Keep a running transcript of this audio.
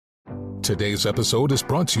Today's episode is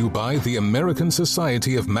brought to you by the American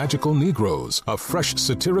Society of Magical Negroes, a fresh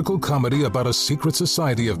satirical comedy about a secret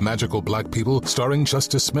society of magical black people starring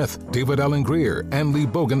Justice Smith, David Allen Greer, Ann Lee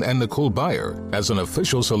Bogan, and Nicole Byer. As an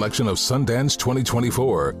official selection of Sundance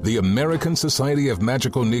 2024, the American Society of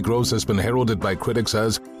Magical Negroes has been heralded by critics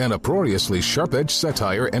as an uproariously sharp-edged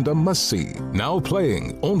satire and a must-see. Now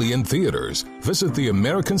playing only in theaters. Visit the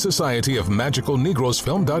American Society of Magical Negroes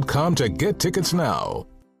Film.com to get tickets now.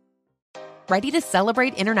 Ready to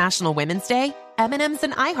celebrate International Women's Day? M&M's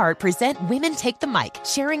and iHeart present Women Take the Mic,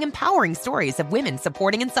 sharing empowering stories of women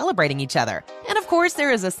supporting and celebrating each other. And of course,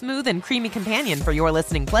 there is a smooth and creamy companion for your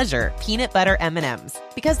listening pleasure, peanut butter M&M's.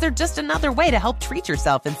 Because they're just another way to help treat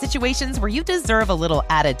yourself in situations where you deserve a little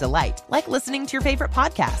added delight, like listening to your favorite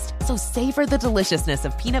podcast. So savor the deliciousness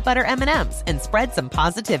of peanut butter M&M's and spread some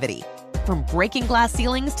positivity. From breaking glass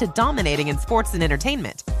ceilings to dominating in sports and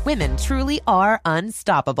entertainment, women truly are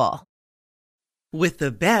unstoppable. With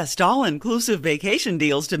the best all-inclusive vacation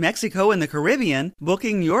deals to Mexico and the Caribbean,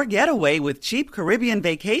 booking your getaway with Cheap Caribbean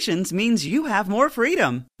Vacations means you have more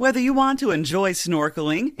freedom. Whether you want to enjoy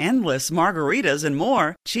snorkeling, endless margaritas, and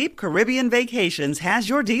more, Cheap Caribbean Vacations has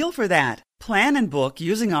your deal for that. Plan and book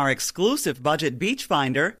using our exclusive budget beach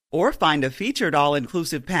finder, or find a featured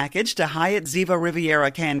all-inclusive package to Hyatt Ziva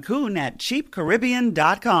Riviera Cancun at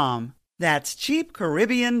cheapcaribbean.com. That's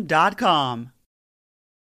cheapcaribbean.com.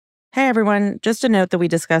 Hey everyone, just a note that we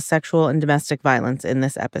discuss sexual and domestic violence in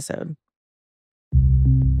this episode.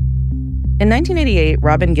 In 1988,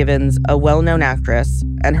 Robin Givens, a well-known actress,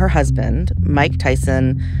 and her husband, Mike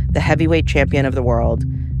Tyson, the heavyweight champion of the world,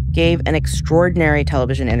 gave an extraordinary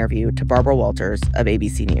television interview to Barbara Walters of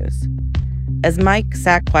ABC News. As Mike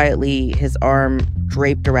sat quietly, his arm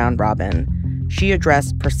draped around Robin, she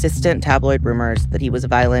addressed persistent tabloid rumors that he was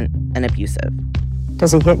violent and abusive.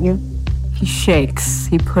 Does he hit you? He shakes,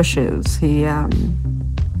 he pushes, he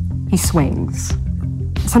swings.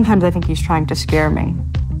 Sometimes I think he's trying to scare me.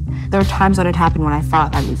 There are times that it happened when I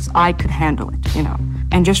thought I could handle it, you know.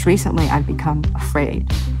 And just recently I've become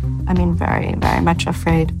afraid. I mean, very, very much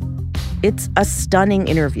afraid. It's a stunning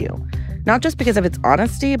interview, not just because of its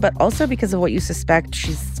honesty, but also because of what you suspect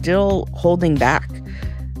she's still holding back.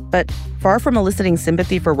 But far from eliciting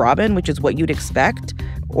sympathy for Robin, which is what you'd expect,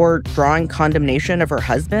 or drawing condemnation of her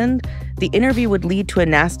husband, the interview would lead to a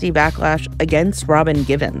nasty backlash against Robin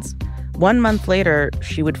Givens. 1 month later,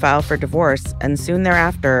 she would file for divorce, and soon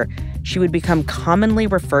thereafter, she would become commonly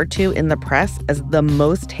referred to in the press as the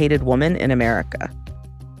most hated woman in America.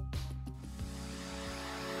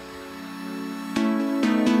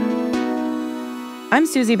 I'm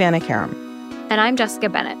Susie Banikarim. And I'm Jessica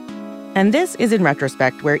Bennett. And this is In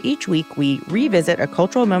Retrospect, where each week we revisit a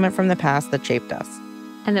cultural moment from the past that shaped us.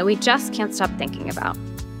 And that we just can't stop thinking about.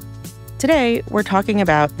 Today, we're talking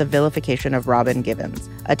about the vilification of Robin Givens,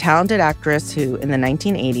 a talented actress who, in the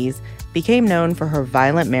 1980s, became known for her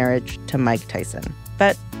violent marriage to Mike Tyson.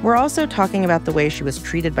 But we're also talking about the way she was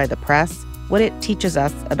treated by the press, what it teaches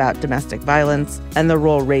us about domestic violence, and the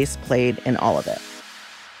role race played in all of it.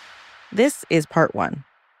 This is part one.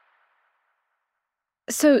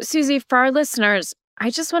 So, Susie, for our listeners, I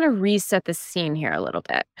just want to reset the scene here a little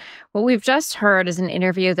bit. What we've just heard is an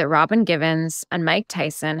interview that Robin Givens and Mike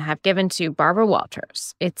Tyson have given to Barbara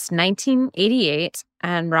Walters. It's 1988,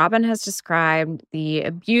 and Robin has described the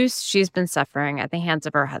abuse she's been suffering at the hands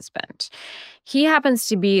of her husband. He happens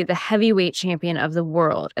to be the heavyweight champion of the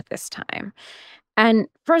world at this time. And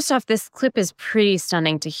first off, this clip is pretty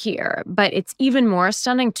stunning to hear, but it's even more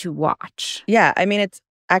stunning to watch. Yeah, I mean, it's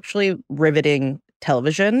actually riveting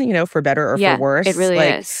television, you know, for better or for worse. It really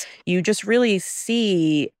is. You just really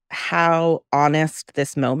see how honest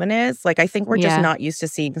this moment is. Like, I think we're just not used to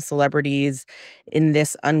seeing celebrities in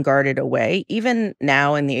this unguarded a way. Even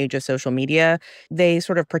now in the age of social media, they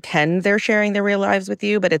sort of pretend they're sharing their real lives with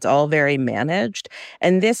you, but it's all very managed.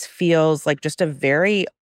 And this feels like just a very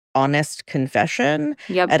honest confession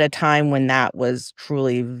at a time when that was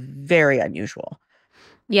truly very unusual.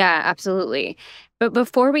 Yeah, absolutely. But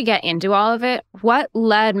before we get into all of it, what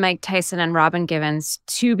led Mike Tyson and Robin Givens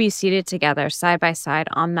to be seated together side by side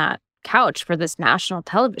on that couch for this national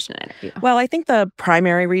television interview? Well, I think the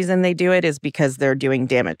primary reason they do it is because they're doing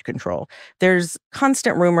damage control. There's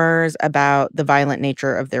constant rumors about the violent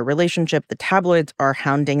nature of their relationship. The tabloids are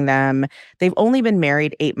hounding them. They've only been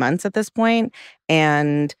married 8 months at this point,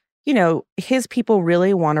 and you know, his people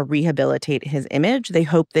really want to rehabilitate his image. They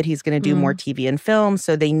hope that he's going to do more TV and film,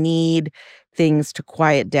 so they need things to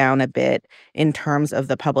quiet down a bit in terms of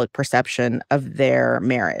the public perception of their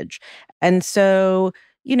marriage. And so,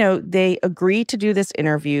 you know, they agreed to do this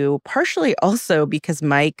interview, partially also because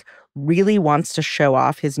Mike really wants to show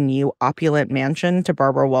off his new opulent mansion to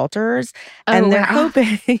Barbara Walters. Oh, And they're wow.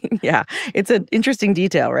 hoping, yeah, it's an interesting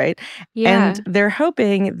detail, right? Yeah. And they're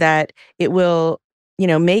hoping that it will,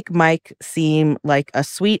 make Mike seem like a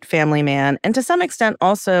sweet family man. And to some extent,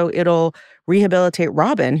 also, it'll rehabilitate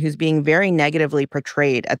Robin, who's being very negatively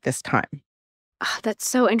portrayed at this time. Oh, that's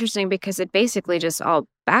so interesting because it basically just all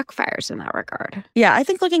backfires in that regard. Yeah, I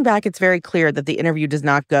think looking back, it's very clear that the interview does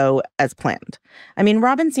not go as planned. I mean,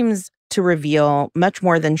 Robin seems to reveal much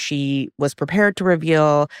more than she was prepared to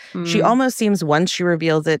reveal. She Mm. almost seems, once she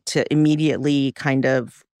reveals it, to immediately kind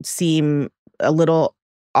of seem a little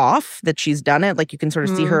off that she's done it. Like, you can sort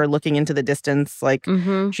of see Mm. her looking into the distance. Like,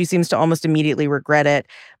 Mm-hmm. she seems to almost immediately regret it.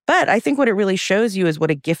 But I think what it really shows you is what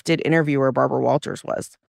a gifted interviewer Barbara Walters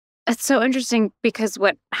was. It's so interesting because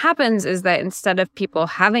what happens is that instead of people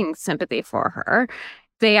having sympathy for her,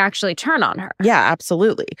 they actually turn on her. Yeah,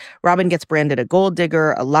 absolutely. Robin gets branded a gold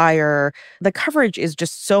digger, a liar. The coverage is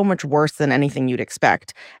just so much worse than anything you'd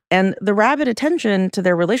expect. And the rabid attention to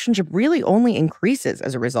their relationship really only increases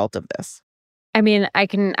as a result of this. I mean, I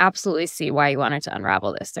can absolutely see why you wanted to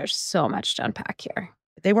unravel this. There's so much to unpack here.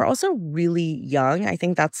 They were also really young. I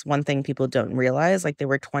think that's one thing people don't realize. Like, they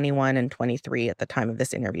were 21 and 23 at the time of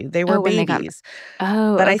this interview. They were when they got... babies.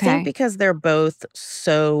 Oh, But okay. I think because they're both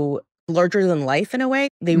so larger than life in a way,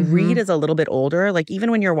 they Mm-hmm. read as a little bit older. Like, even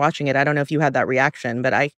when you're watching it, I don't know if you had that reaction,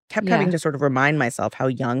 but I kept Yeah. having to sort of remind myself how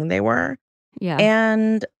young they were. Yeah.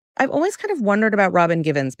 And I've always kind of wondered about Robin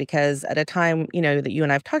Givens because at a time, that you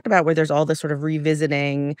and I've talked about where there's all this sort of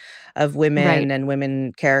revisiting of women Right. and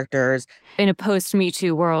women characters. In a post-Me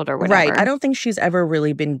Too world or whatever. Right. I don't think she's ever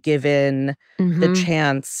really been given the Mhm.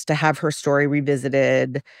 chance to have her story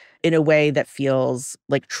revisited in a way that feels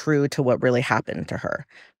like true to what really happened to her.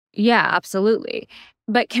 Yeah, absolutely.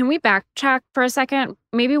 But can we backtrack for a second?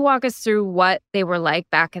 Maybe walk us through what they were like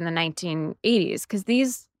back in the 1980s, because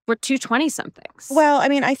these were two 20-somethings. Well, I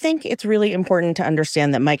mean, I think it's really important to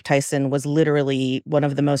understand that Mike Tyson was literally one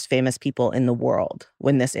of the most famous people in the world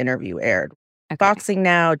when this interview aired. Okay. Boxing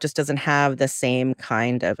now just doesn't have the same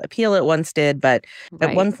kind of appeal it once did, but at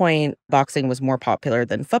Right. one point, boxing was more popular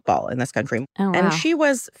than football in this country. Oh, And wow. she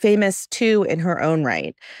was famous too in her own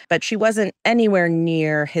right, but she wasn't anywhere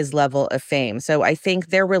near his level of fame. So I think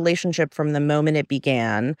their relationship from the moment it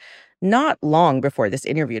began, not long before this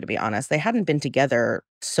interview, to be honest, they hadn't been together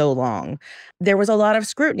so long. There was a lot of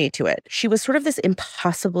scrutiny to it. She was sort of this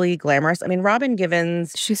impossibly glamorous. I mean, Robin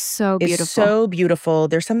Givens She's so is beautiful. so beautiful.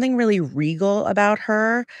 There's something really regal about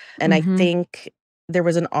her. And I Mhm. think there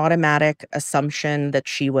was an automatic assumption that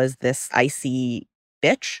she was this icy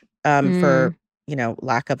bitch, for,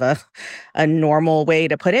 lack of a normal way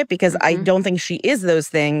to put it, because I Mhm. don't think she is those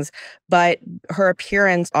things. But her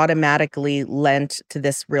appearance automatically lent to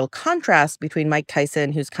this real contrast between Mike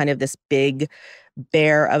Tyson, who's kind of this big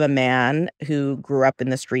bear of a man who grew up in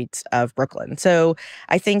the streets of Brooklyn. So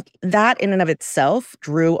I think that in and of itself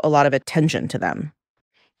drew a lot of attention to them.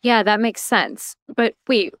 Yeah, that makes sense. But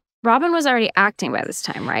wait, Robin was already acting by this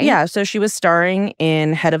time, right? Yeah, so she was starring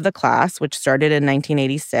in Head of the Class, which started in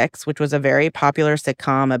 1986, which was a very popular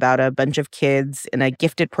sitcom about a bunch of kids in a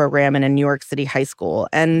gifted program in a New York City high school.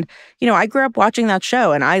 And, I grew up watching that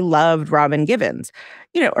show and I loved Robin Givens.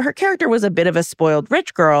 Her character was a bit of a spoiled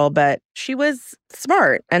rich girl, but she was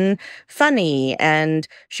smart and funny and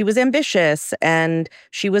she was ambitious and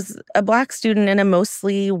she was a Black student in a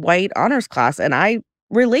mostly white honors class. And I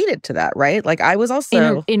related to that, right? Like, I was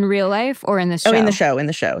also In real life or in the show? in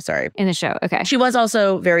the show, sorry. In the show, okay. She was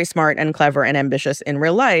also very smart and clever and ambitious in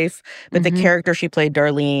real life, but the Mhm. character she played,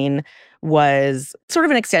 Darlene, was sort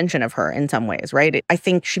of an extension of her in some ways, right? I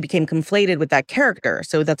think she became conflated with that character.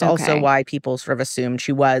 So that's also Okay. why people sort of assumed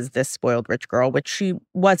she was this spoiled rich girl, which she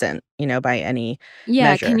wasn't, by any Yeah,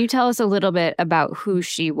 measure. can you tell us a little bit about who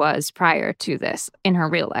she was prior to this in her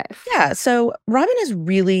real life? Yeah, so Robin is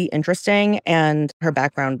really interesting, and her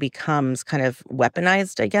background becomes kind of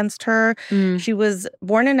weaponized against her. Mm. She was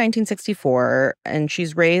born in 1964, and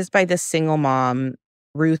she's raised by this single mom,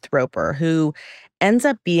 Ruth Roper, who ends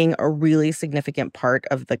up being a really significant part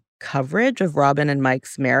of the coverage of Robin and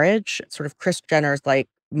Mike's marriage. Sort of Kris Jenner's like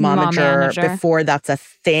momager Mom-manager. before that's a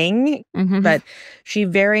thing. Mhm. But she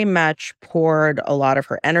very much poured a lot of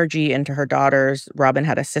her energy into her daughters. Robin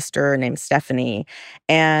had a sister named Stephanie,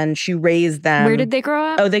 and she raised them. Where did they grow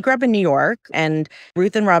up? Oh, they grew up in New York, and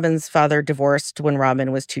Ruth and Robin's father divorced when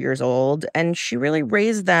Robin was 2 years old, and she really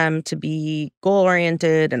raised them to be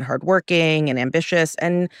goal-oriented and hardworking and ambitious.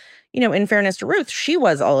 And, in fairness to Ruth, she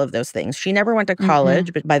was all of those things. She never went to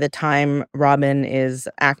college, but by the time Robin is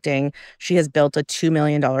acting, she has built a $2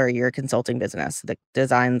 million a year consulting business that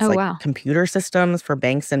designs wow. computer systems for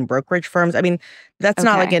banks and brokerage firms. I mean, that's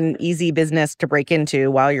not like an easy business to break into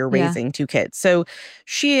while you're raising two kids. So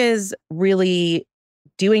she is really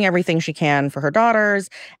doing everything she can for her daughters.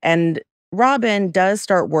 And Robin does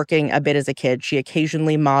start working a bit as a kid. She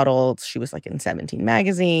occasionally models. She was in 17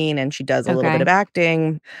 magazine, and she does a little bit of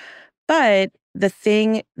acting. But the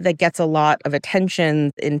thing that gets a lot of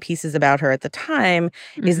attention in pieces about her at the time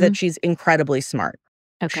is that she's incredibly smart.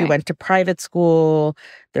 She went to private school.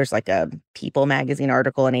 There's a People magazine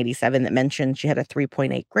article in 87 that mentioned she had a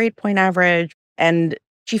 3.8 grade point average. And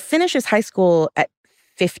she finishes high school at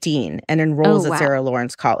 15 and enrolls at Sarah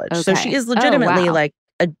Lawrence College. So she is legitimately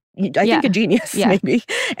I think a genius, maybe.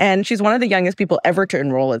 And she's one of the youngest people ever to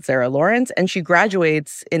enroll at Sarah Lawrence. And she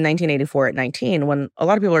graduates in 1984 at 19 when a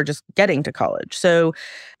lot of people are just getting to college. So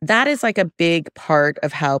that is a big part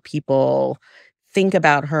of how people think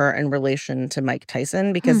about her in relation to Mike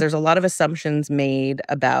Tyson, because there's a lot of assumptions made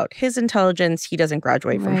about his intelligence. He doesn't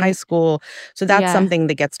graduate from high school. So that's something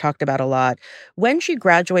that gets talked about a lot. When she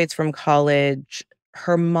graduates from college,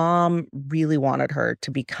 her mom really wanted her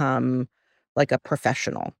to become a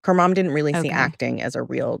professional. Her mom didn't really see acting as a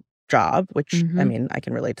real job, which, I mean, I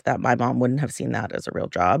can relate to that. My mom wouldn't have seen that as a real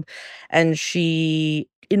job. And she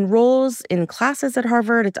enrolls in classes at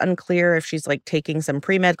Harvard. It's unclear if she's taking some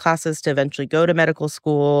pre-med classes to eventually go to medical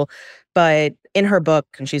school. But in her book,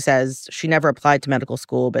 and she says she never applied to medical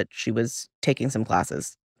school, but she was taking some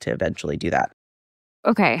classes to eventually do that.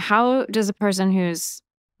 Okay, how does a person who's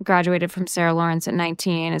graduated from Sarah Lawrence at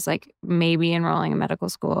 19 is maybe enrolling in medical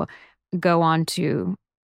school go on to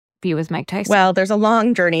be with Mike Tyson? Well, there's a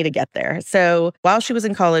long journey to get there. So while she was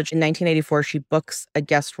in college in 1984, she books a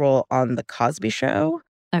guest role on The Cosby Show.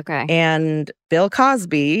 Okay. And Bill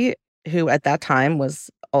Cosby, who at that time was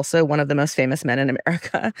also one of the most famous men in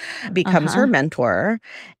America, becomes her mentor.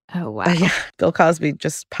 Oh, wow. Bill Cosby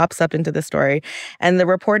just pops up into the story. And the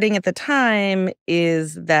reporting at the time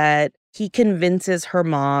is that he convinces her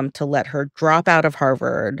mom to let her drop out of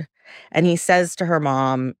Harvard. And he says to her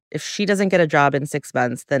mom, if she doesn't get a job in 6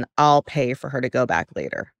 months, then I'll pay for her to go back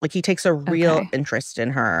later. He takes a real interest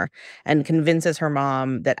in her and convinces her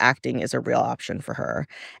mom that acting is a real option for her.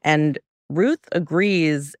 And Ruth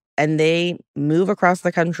agrees, and they move across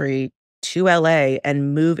the country to LA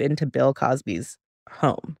and move into Bill Cosby's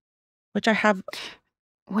home, which I have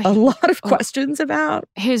a lot of questions about.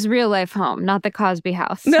 His real life home, not the Cosby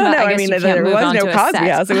house. No, I mean, there was no Cosby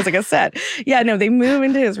house. It was a set. Yeah, no, they move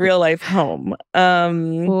into his real life home.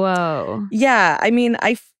 Whoa. Yeah, I mean,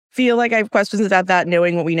 I feel I have questions about that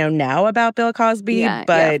knowing what we know now about Bill Cosby,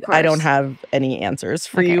 but I don't have any answers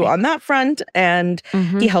for you on that front. And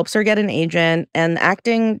he helps her get an agent, and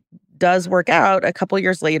acting does work out. A couple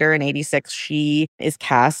years later, in 86, she is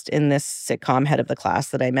cast in this sitcom Head of the Class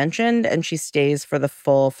that I mentioned, and she stays for the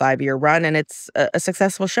full 5-year run, and it's a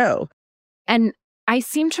successful show. And I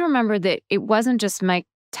seem to remember that it wasn't just Mike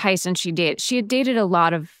Tyson she dated. She had dated a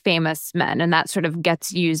lot of famous men, and that sort of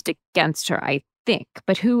gets used against her, I think.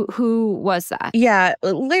 But who was that? Yeah,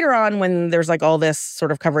 later on when there's all this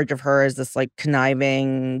sort of coverage of her as this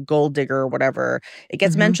conniving gold digger or whatever, it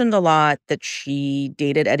gets mentioned a lot that she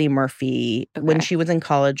dated Eddie Murphy. When she was in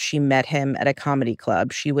college, she met him at a comedy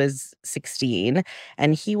club. She was 16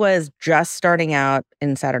 and he was just starting out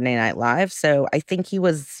in Saturday Night Live. So I think he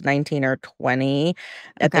was 19 or 20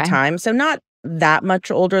 at the time. So not that much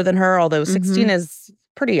older than her, although 16 is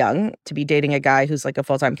pretty young to be dating a guy who's a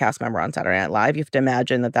full-time cast member on Saturday Night Live. You have to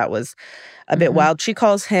imagine that was a bit wild. She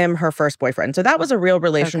calls him her first boyfriend. So that was a real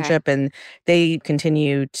relationship, and they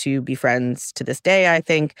continue to be friends to this day, I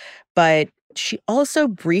think. But she also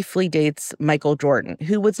briefly dates Michael Jordan,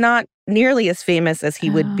 who was not nearly as famous as he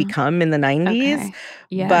would become in the 90s,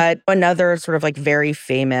 but another sort of very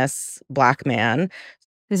famous Black man.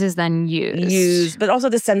 This is then used. But also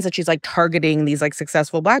the sense that she's targeting these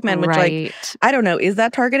successful Black men, which I don't know, is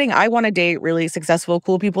that targeting? I want to date really successful,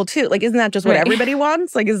 cool people too. Isn't that just what everybody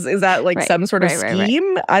wants? Is that some sort of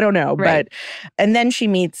scheme? I don't know. But, and then she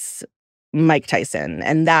meets Mike Tyson,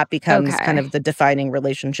 and that becomes kind of the defining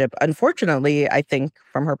relationship, unfortunately, I think,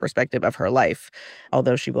 from her perspective of her life.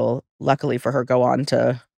 Although she will, luckily for her, go on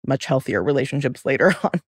to much healthier relationships later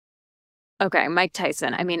on. Okay, Mike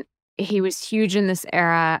Tyson. I mean, he was huge in this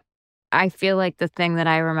era. I feel the thing that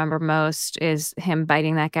I remember most is him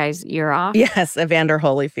biting that guy's ear off. Yes, Evander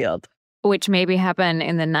Holyfield. Which maybe happened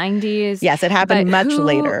in the 90s. Yes, it happened much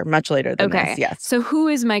later than this, yes. So who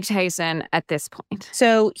is Mike Tyson at this point?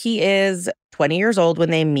 So he is 20 years old when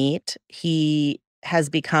they meet. He has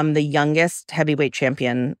become the youngest heavyweight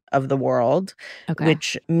champion of the world, Okay.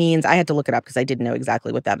 which means I had to look it up because I didn't know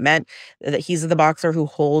exactly what that meant. That he's the boxer who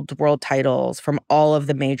holds world titles from all of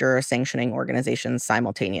the major sanctioning organizations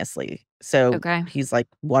simultaneously. So Okay. he's like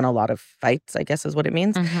won a lot of fights, I guess is what it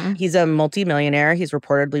means. Mm-hmm. He's a multimillionaire. He's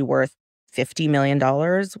reportedly worth $50 million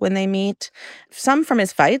when they meet. Some from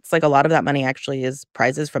his fights, like a lot of that money actually is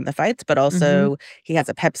prizes from the fights, but also he has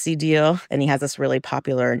a Pepsi deal and he has this really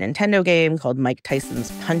popular Nintendo game called Mike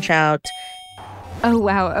Tyson's Punch-Out. Oh,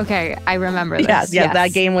 wow. Okay. I remember this. Yes,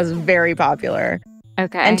 that game was very popular.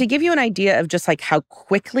 Okay. And to give you an idea of just like how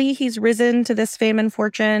quickly he's risen to this fame and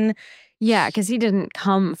fortune. Yeah, because he didn't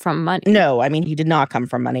come from money. No, I mean, he did not come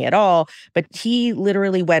from money at all. But he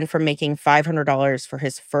literally went from making $500 for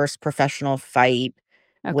his first professional fight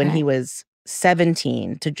when he was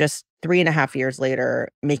 17 to just 3.5 years later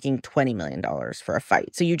making $20 million for a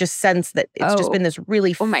fight. So you just sense that it's just been this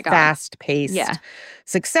really fast-paced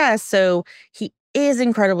success. So he is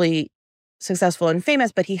incredibly successful and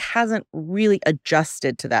famous, but he hasn't really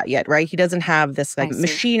adjusted to that yet, right? He doesn't have this like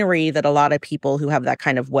machinery that a lot of people who have that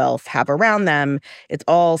kind of wealth have around them. It's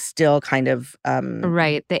all still kind of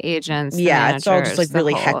right, the agents, the it's all just like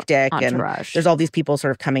really hectic, entourage. And there's all these people sort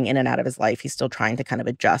of coming in and out of his life. He's still trying to kind of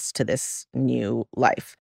adjust to this new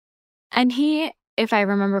life. And he, if I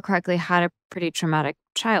remember correctly, had a pretty traumatic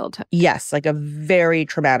childhood. Yes, like a very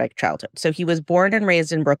traumatic childhood. So he was born and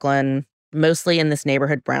raised in Brooklyn, mostly in this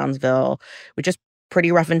neighborhood, Brownsville, which is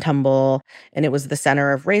pretty rough and tumble. And it was the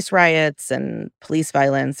center of race riots and police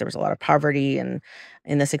violence. There was a lot of poverty and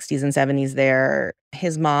in the 60s and 70s there.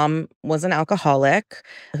 His mom was an alcoholic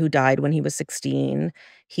who died when he was 16.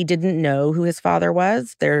 He didn't know who his father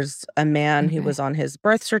was. There's a man who was on his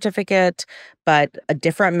birth certificate, but a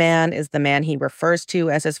different man is the man he refers to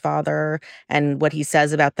as his father. And what he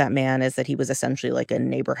says about that man is that he was essentially like a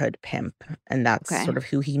neighborhood pimp. And that's sort of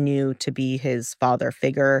who he knew to be his father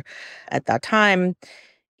figure at that time.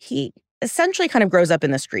 He essentially kind of grows up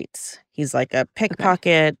in the streets. He's like a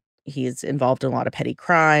pickpocket. He's involved in a lot of petty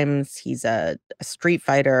crimes. He's a street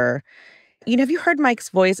fighter. You know, have you heard Mike's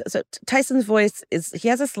voice? So Tyson's voice he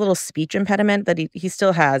has this little speech impediment that he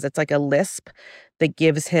still has. It's like a lisp that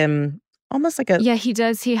gives him almost like a... Yeah, he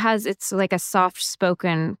does. It's like a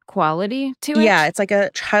soft-spoken quality to it. Yeah, it's like a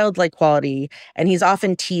childlike quality, and he's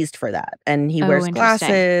often teased for that. And he wears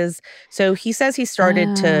glasses. So he says he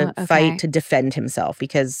started to fight to defend himself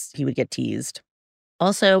because he would get teased.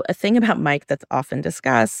 Also, a thing about Mike that's often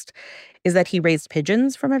discussed is that he raised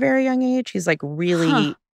pigeons from a very young age. He's like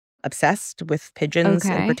really obsessed with pigeons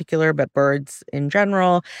in particular, but birds in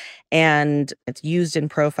general. And it's used in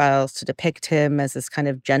profiles to depict him as this kind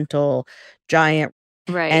of gentle giant.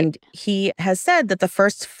 Right. And he has said that the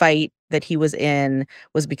first fight that he was in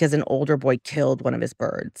was because an older boy killed one of his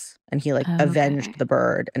birds. And he like avenged the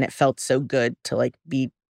bird. And it felt so good to like beat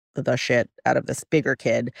the shit out of this bigger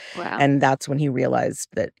kid. Wow. And that's when he realized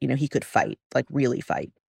that, you know, he could fight, like really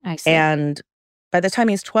fight. I see. And by the time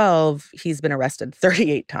he's 12, he's been arrested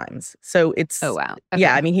 38 times. So it's... Oh, wow.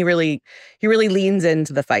 Yeah, I mean, he really leans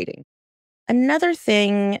into the fighting. Another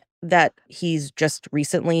thing that he's just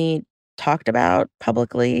recently talked about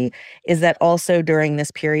publicly is that also during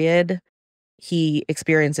this period, he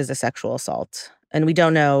experiences a sexual assault. And we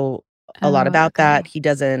don't know a lot about that. He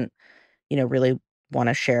doesn't, you know, really want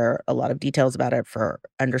to share a lot of details about it for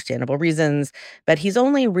understandable reasons. But he's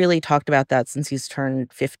only really talked about that since he's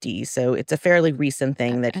turned 50. So it's a fairly recent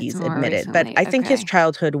thing that he's admitted. Recently. But I think his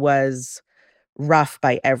childhood was rough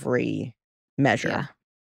by every measure. Yeah.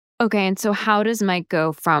 Okay, and so how does Mike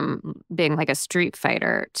go from being like a street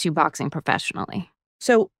fighter to boxing professionally?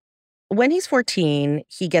 So when he's 14,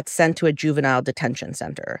 he gets sent to a juvenile detention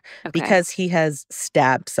center because he has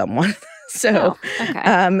stabbed someone. So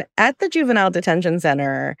at the juvenile detention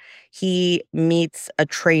center, he meets a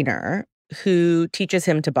trainer who teaches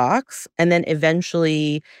him to box and then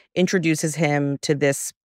eventually introduces him to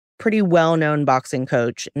this pretty well-known boxing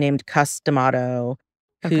coach named Cus D'Amato,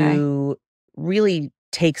 who really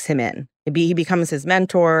takes him in. He becomes his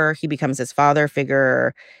mentor. He becomes his father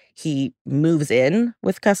figure. He moves in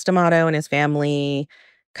with Cus D'Amato and his family.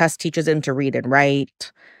 Cus teaches him to read and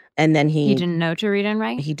write. And then he didn't know to read and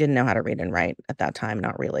write? He didn't know how to read and write at that time,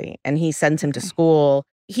 not really. And he sends him to school.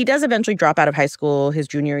 He does eventually drop out of high school his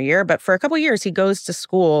junior year, but for a couple years he goes to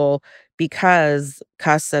school because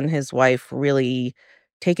Cus and his wife really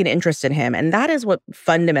take an interest in him. And that is what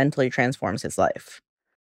fundamentally transforms his life.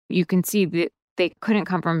 You can see they couldn't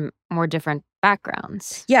come from more different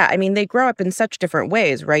backgrounds. Yeah, I mean, they grow up in such different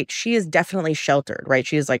ways, right? She is definitely sheltered, right?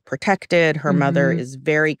 She is like protected. Her mother is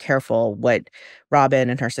very careful what Robin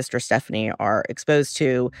and her sister Stephanie are exposed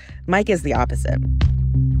to. Mike is the opposite.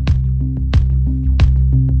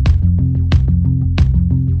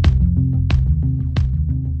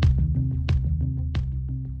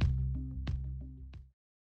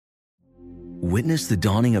 Witness the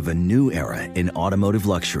dawning of a new era in automotive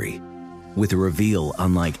luxury with a reveal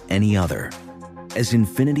unlike any other as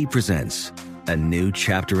Infiniti presents a new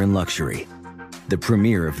chapter in luxury, the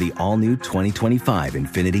premiere of the all-new 2025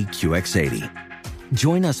 Infiniti QX80.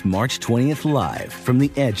 Join us March 20th live from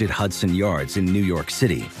the Edge at Hudson Yards in New York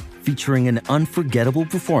City, featuring an unforgettable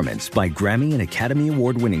performance by Grammy and Academy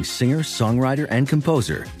Award-winning singer, songwriter, and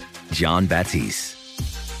composer, Jon Batiste.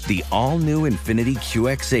 The all-new Infiniti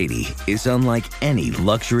QX80 is unlike any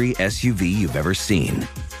luxury SUV you've ever seen.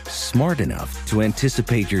 Smart enough to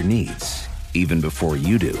anticipate your needs, even before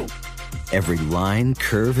you do. Every line,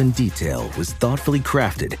 curve, and detail was thoughtfully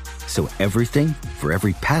crafted, so everything for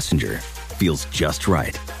every passenger feels just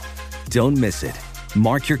right. Don't miss it.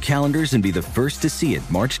 Mark your calendars and be the first to see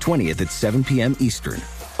it March 20th at 7 p.m. Eastern,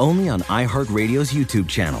 only on iHeartRadio's YouTube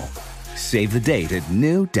channel. Save the date at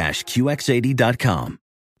new-QX80.com.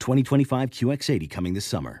 2025 QX80 coming this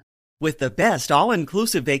summer. With the best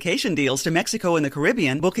all-inclusive vacation deals to Mexico and the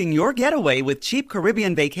Caribbean, booking your getaway with cheap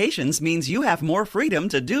Caribbean vacations means you have more freedom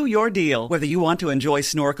to do your deal. Whether you want to enjoy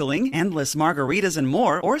snorkeling, endless margaritas and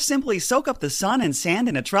more, or simply soak up the sun and sand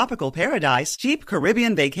in a tropical paradise, Cheap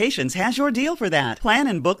Caribbean Vacations has your deal for that. Plan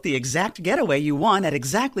and book the exact getaway you want at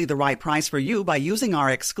exactly the right price for you by using our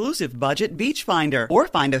exclusive budget beach finder. Or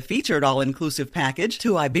find a featured all-inclusive package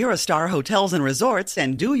to Iberostar Hotels and Resorts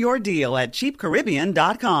and do your deal at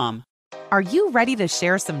cheapcaribbean.com. Are you ready to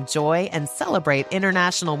share some joy and celebrate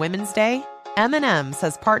International Women's Day? M&M's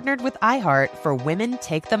has partnered with iHeart for Women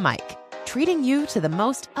Take the Mic, treating you to the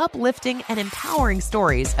most uplifting and empowering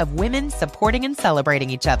stories of women supporting and celebrating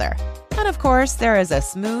each other. And of course, there is a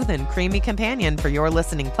smooth and creamy companion for your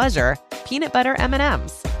listening pleasure, peanut butter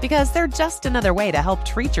M&M's, because they're just another way to help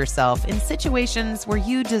treat yourself in situations where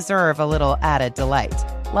you deserve a little added delight,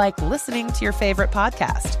 like listening to your favorite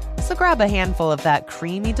podcast. So grab a handful of that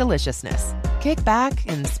creamy deliciousness. Kick back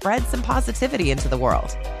and spread some positivity into the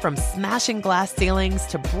world. From smashing glass ceilings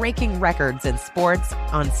to breaking records in sports,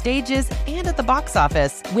 on stages, and at the box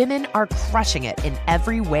office, women are crushing it in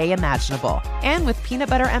every way imaginable. And with peanut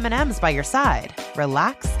butter M&M's by your side,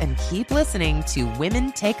 relax and keep listening to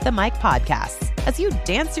Women Take the Mic podcasts as you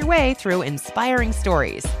dance your way through inspiring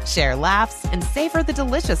stories, share laughs, and savor the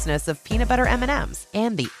deliciousness of peanut butter M&M's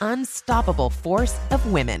and the unstoppable force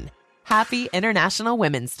of women. Happy International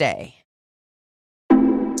Women's Day.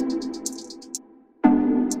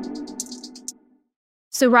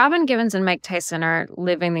 So Robin Givens and Mike Tyson are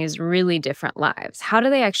living these really different lives. How do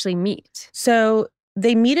they actually meet? So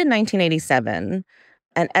they meet in 1987.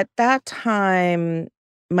 And at that time,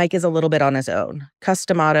 Mike is a little bit on his own.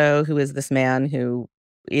 Customato, who is this man who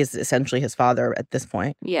is essentially his father at this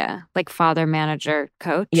point. Yeah, like father, manager,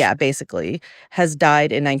 coach. Yeah, basically, has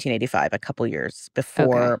died in 1985, a couple years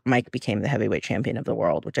before Mike became the heavyweight champion of the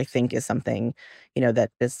world, which I think is something,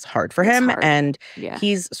 that is hard for him. And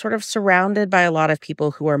he's sort of surrounded by a lot of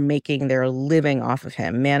people who are making their living off of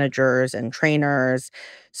him, managers and trainers.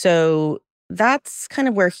 So that's kind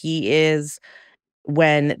of where he is.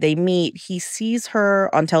 When they meet, he sees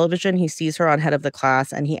her on television, he sees her on Head of the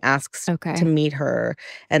Class, and he asks to meet her.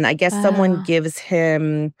 And I guess someone gives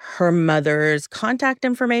him her mother's contact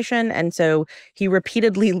information. And so he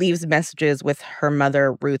repeatedly leaves messages with her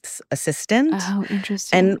mother, Ruth's assistant. Oh,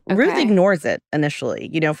 interesting. And Ruth ignores it initially,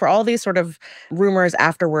 for all these sort of rumors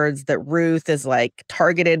afterwards that Ruth is like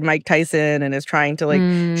targeted Mike Tyson and is trying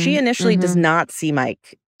to she initially does not see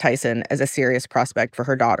Mike Tyson as a serious prospect for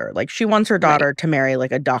her daughter. Like, she wants her daughter to marry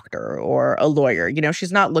like a doctor or a lawyer.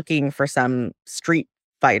 She's not looking for some street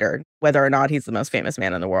fighter, whether or not he's the most famous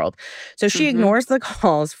man in the world. So she ignores the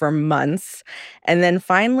calls for months. And then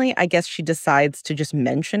finally, I guess she decides to just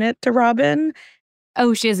mention it to Robin.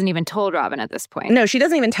 Oh, she hasn't even told Robin at this point. No, she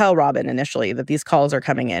doesn't even tell Robin initially that these calls are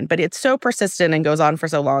coming in. But it's so persistent and goes on for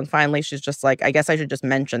so long. Finally, she's just like, I guess I should just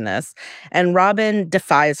mention this. And Robin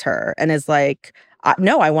defies her and is like,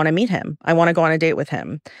 no, I want to meet him. I want to go on a date with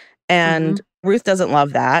him. And Ruth doesn't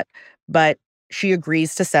love that, but she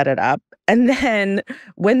agrees to set it up. And then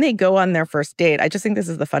when they go on their first date, I just think this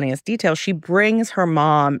is the funniest detail. She brings her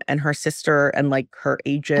mom and her sister and like her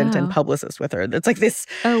agent and publicist with her. It's like this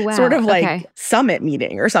sort of like summit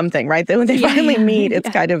meeting or something, right? Then when they finally meet,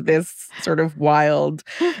 it's kind of this sort of wild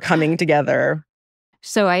coming together.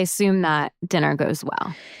 So I assume that dinner goes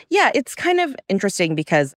well. Yeah, it's kind of interesting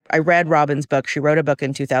because I read Robin's book. She wrote a book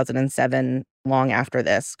in 2007, long after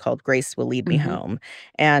this, called Grace Will Lead Me Home.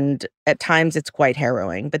 And at times it's quite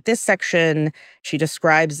harrowing. But this section, she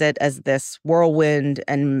describes it as this whirlwind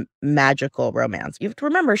and magical romance. You have to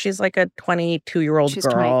remember, she's like a 22-year-old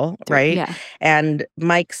girl, right? Yeah. And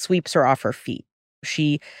Mike sweeps her off her feet.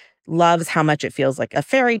 She loves how much it feels like a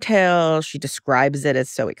fairy tale. She describes it as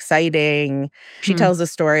so exciting. She tells a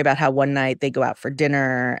story about how one night they go out for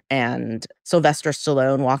dinner and Sylvester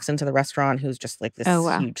Stallone walks into the restaurant, who's just like this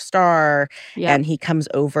huge star. Yeah. And he comes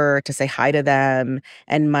over to say hi to them.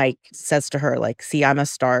 And Mike says to her, like, see, I'm a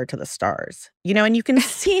star to the stars. You know, and you can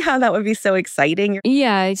see how that would be so exciting.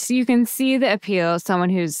 Yeah, so you can see the appeal.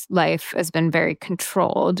 Someone whose life has been very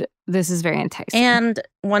controlled. This is very enticing. And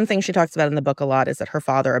one thing she talks about in the book a lot is that her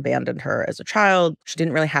father abandoned her as a child. She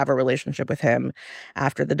didn't really have a relationship with him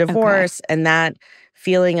after the divorce. And that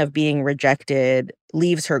feeling of being rejected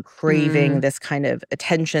leaves her craving this kind of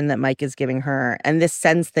attention that Mike is giving her and this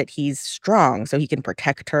sense that he's strong so he can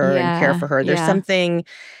protect her and care for her. There's something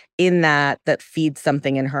in that feeds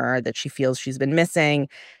something in her that she feels she's been missing.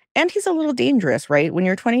 And he's a little dangerous, right? When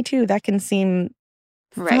you're 22, that can seem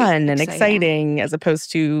fun and exciting as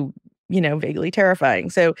opposed to, you know, vaguely terrifying.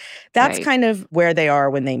 So that's kind of where they are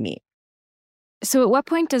when they meet. So at what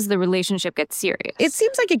point does the relationship get serious? It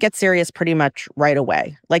seems like it gets serious pretty much right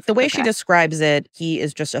away. Like the way she describes it, he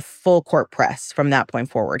is just a full court press from that point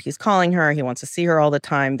forward. He's calling her. He wants to see her all the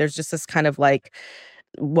time. There's just this kind of like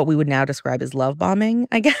what we would now describe as love bombing,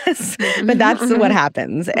 I guess. But that's what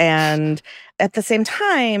happens. And at the same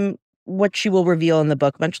time, what she will reveal in the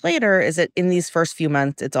book much later is that in these first few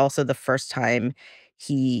months, it's also the first time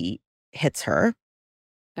he hits her.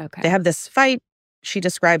 They have this fight she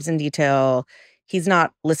describes in detail. He's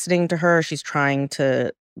not listening to her. She's trying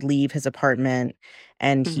to leave his apartment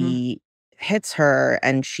and he hits her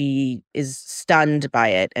and she is stunned by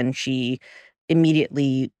it and she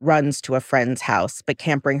immediately runs to a friend's house but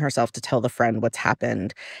can't bring herself to tell the friend what's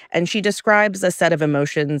happened. And she describes a set of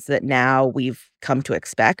emotions that now we've come to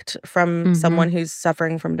expect from someone who's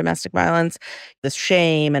suffering from domestic violence. This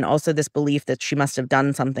shame and also this belief that she must have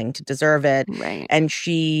done something to deserve it. And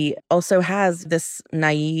she also has this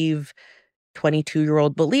naive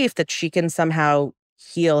 22-year-old belief that she can somehow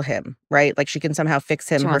heal him, right? Like she can somehow fix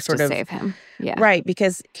him. She her wants sort to of save him. Yeah. Right,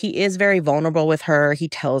 because he is very vulnerable with her. He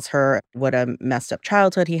tells her what a messed up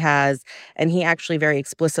childhood he has. And he actually very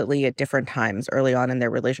explicitly at different times early on in their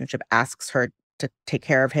relationship asks her to take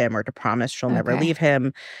care of him or to promise she'll never leave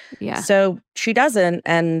him. Yeah. So she doesn't,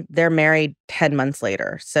 and they're married 10 months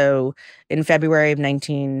later. So in February of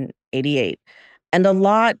 1988. And a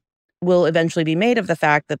lot will eventually be made of the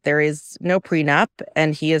fact that there is no prenup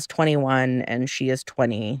and he is 21 and she is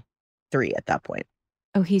 23 at that point.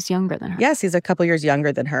 Oh, he's younger than her. Yes, he's a couple years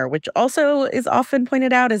younger than her, which also is often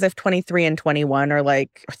pointed out as if 23 and 21 are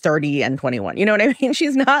like 30 and 21. You know what I mean?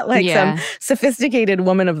 She's not like some sophisticated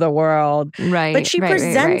woman of the world. Right. But she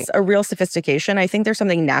presents a real sophistication. I think there's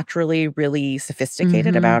something naturally really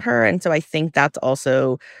sophisticated about her. And so I think that's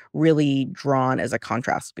also really drawn as a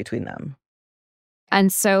contrast between them.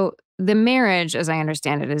 And so the marriage, as I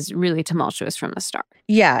understand it, is really tumultuous from the start.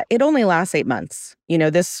 Yeah, it only lasts 8 months. You know,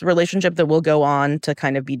 this relationship that will go on to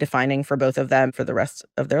kind of be defining for both of them for the rest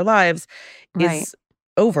of their lives is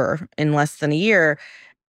over in less than a year.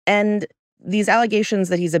 And these allegations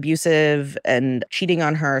that he's abusive and cheating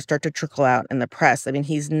on her start to trickle out in the press. I mean,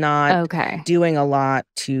 he's not doing a lot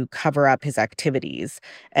to cover up his activities.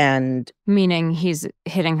 And meaning he's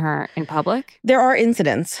hitting her in public? There are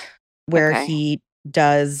incidents where he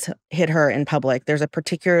does hit her in public. There's a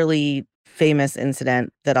particularly famous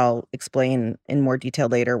incident that I'll explain in more detail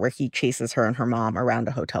later where he chases her and her mom around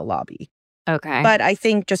a hotel lobby. But I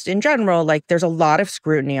think just in general, like there's a lot of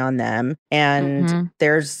scrutiny on them and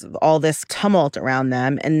there's all this tumult around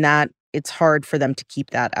them and that it's hard for them to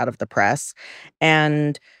keep that out of the press.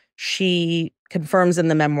 And she confirms in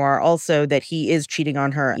the memoir also that he is cheating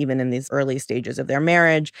on her even in these early stages of their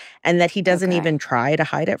marriage and that he doesn't even try to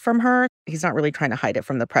hide it from her. He's not really trying to hide it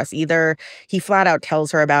from the press either. He flat out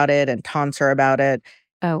tells her about it and taunts her about it.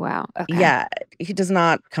 Oh, wow. Yeah, he does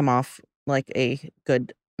not come off like a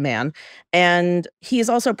good man. And he is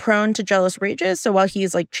also prone to jealous rages. So while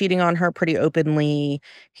he's like cheating on her pretty openly,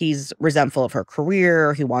 he's resentful of her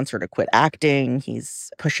career. He wants her to quit acting. He's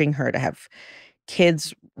pushing her to have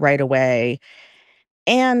kids right away.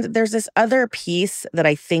 And there's this other piece that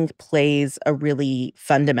I think plays a really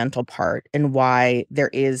fundamental part in why there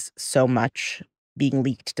is so much being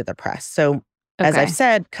leaked to the press. So As I've Okay.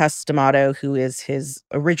 said, Cus D'Amato, who is his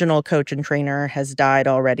original coach and trainer, has died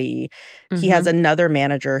already. He has another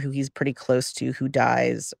manager who he's pretty close to who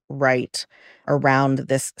dies right around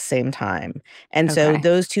this same time. And so Okay.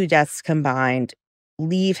 those two deaths combined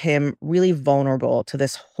leave him really vulnerable to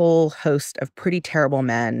this whole host of pretty terrible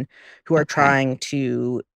men who are Okay. trying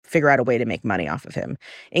to figure out a way to make money off of him, Yep.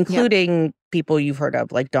 including people you've heard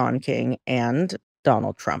of like Don King and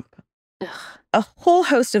Donald Trump. Ugh. A whole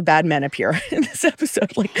host of bad men appear in this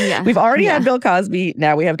episode. Like, Yeah. we've already Yeah. had Bill Cosby.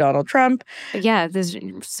 Now we have Donald Trump. Yeah, this is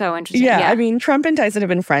so interesting. Yeah, Yeah. I mean, Trump and Tyson have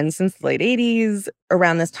been friends since the late 80s.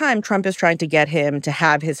 Around this time, Trump is trying to get him to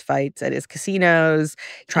have his fights at his casinos,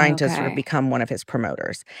 trying to sort of Okay. become one of his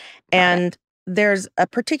promoters. Got it. And there's a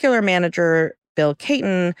particular manager, Bill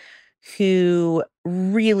Caton, who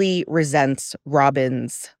really resents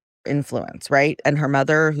Robin's influence, right? And her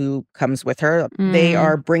mother, who comes with her. They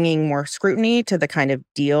are bringing more scrutiny to the kind of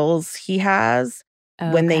deals he has.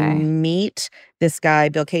 When they Okay. meet, this guy,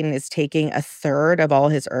 Bill Caton, is taking a third of all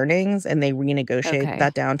his earnings, and they renegotiate Okay.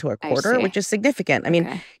 that down to a I quarter, see. which is significant. I mean,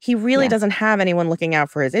 Okay. he really Yeah. doesn't have anyone looking out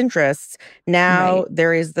for his interests. Now Right.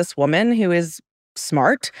 there is this woman who is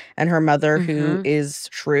smart and her mother who is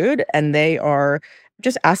shrewd, and they are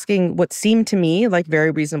just asking what seem to me like very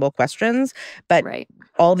reasonable questions. But Right.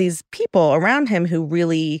 all these people around him who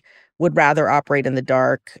really would rather operate in the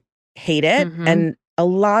dark hate it. And a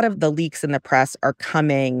lot of the leaks in the press are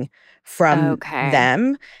coming from Okay.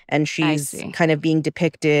 them. And I she's see. kind of being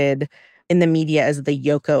depicted in the media as the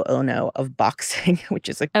Yoko Ono of boxing, which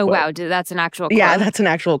is a Oh, quote. wow. That's an actual quote? Yeah, that's an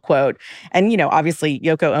actual quote. And, obviously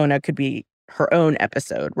Yoko Ono could be her own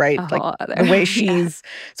episode, right? A Like whole other. the way Yeah. she's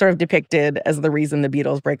sort of depicted as the reason the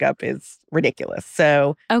Beatles break up is ridiculous.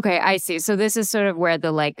 So Okay, I see. So this is sort of where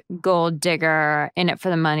the like gold digger, in it for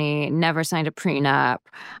the money, never signed a prenup,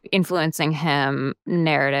 influencing him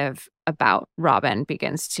narrative about Robin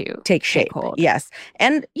begins to take shape. hold. Yes.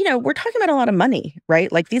 And, we're talking about a lot of money,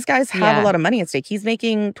 right? Like these guys have Yeah. a lot of money at stake. He's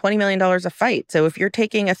making $20 million a fight. So if you're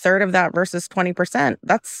taking a third of that versus 20%,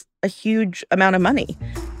 that's a huge amount of money.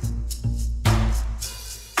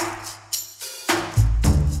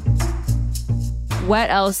 What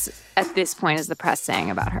else at this point is the press saying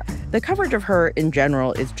about her? The coverage of her in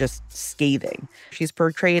general is just scathing. She's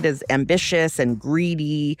portrayed as ambitious and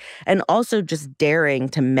greedy and also just daring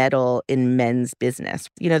to meddle in men's business.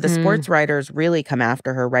 The sports writers really come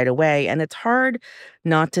after her right away, and it's hard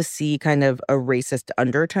not to see kind of a racist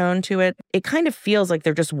undertone to it. It kind of feels like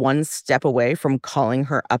they're just one step away from calling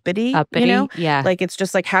her uppity. Yeah. Like it's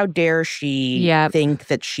just like, how dare she Yep. think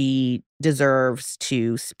that she deserves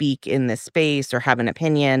to speak in this space or have an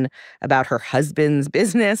opinion about her husband's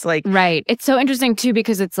business. Like, Right. It's so interesting, too,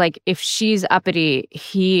 because it's like if she's uppity,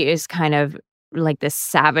 he is kind of like this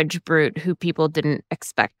savage brute who people didn't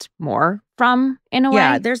expect more from, in a way.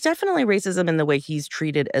 yeah, there's definitely racism in the way he's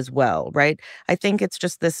treated as well, right? I think it's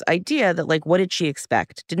just this idea that, like, what did she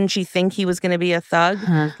expect? Didn't she think he was going to be a thug?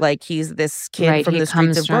 Huh. Like, he's this kid Right, from he the streets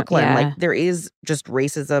comes of from- Brooklyn. yeah. Like, there is just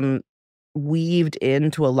racism weaved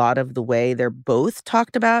into a lot of the way they're both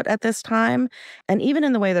talked about at this time, and even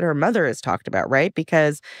in the way that her mother is talked about, right?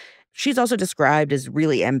 Because she's also described as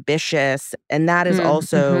really ambitious, and that is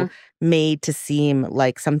also made to seem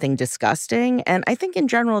like something disgusting. And I think in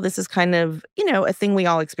general, this is kind of, a thing we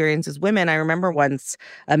all experience as women. I remember once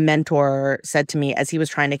a mentor said to me as he was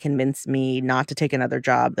trying to convince me not to take another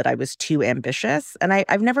job that I was too ambitious. And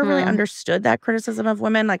I've never really understood that criticism of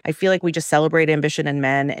women. Like, I feel like we just celebrate ambition in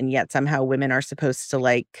men, and yet somehow women are supposed to,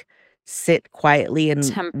 like, sit quietly and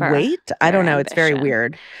Temper wait. I don't their know. It's very ambition.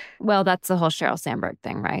 weird. Well, that's the whole Sheryl Sandberg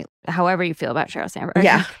thing, right? However you feel about Sheryl Sandberg.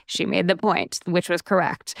 Yeah. She made the point, which was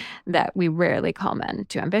correct, that we rarely call men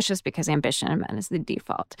too ambitious because ambition in men is the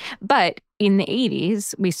default. But in the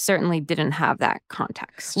 80s, we certainly didn't have that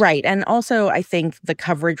context. Right. And also, I think the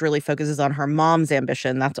coverage really focuses on her mom's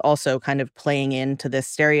ambition. That's also kind of playing into this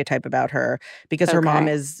stereotype about her because her mom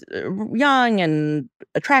Okay. is young and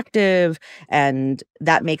attractive, and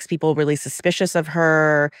that makes people really suspicious of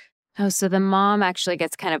her. Oh, so the mom actually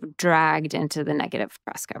gets kind of dragged into the negative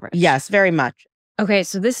press coverage. Yes, very much. Okay,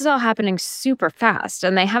 so this is all happening super fast,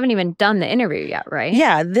 and they haven't even done the interview yet, right?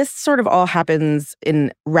 Yeah, this sort of all happens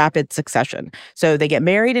in rapid succession. So they get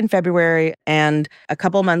married in February, and a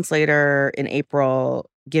couple months later in April,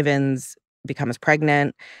 Givens becomes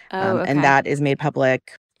pregnant, Oh, okay. and that is made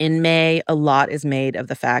public. In May, a lot is made of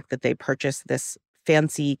the fact that they purchased this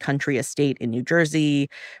fancy country estate in New Jersey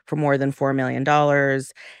for more than $4 million,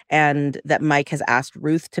 and that Mike has asked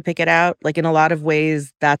Ruth to pick it out. Like, in a lot of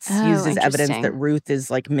ways, that's used Oh, as evidence that interesting. Ruth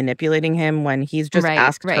is, like, manipulating him when he's just Right,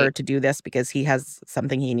 asked her right. to do this because he has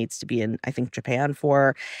something he needs to be in, I think, Japan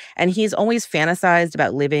for. And he's always fantasized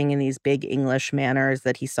about living in these big English manors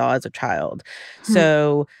that he saw as a child. Hmm.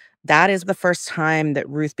 So that is the first time that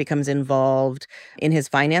Ruth becomes involved in his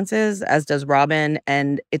finances, as does Robin.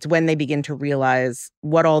 And it's when they begin to realize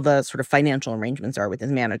what all the sort of financial arrangements are with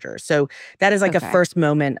his manager. So that is like a Okay. first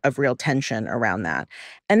moment of real tension around that.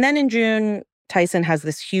 And then in June, Tyson has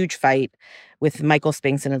this huge fight with Michael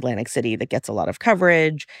Spinks in Atlantic City that gets a lot of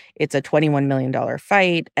coverage. It's a $21 million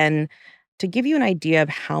fight. And to give you an idea of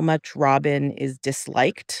how much Robin is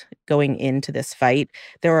disliked going into this fight,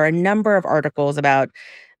 there are a number of articles about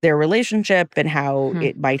their relationship and how Hmm.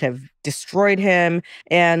 it might have destroyed him,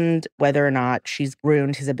 and whether or not she's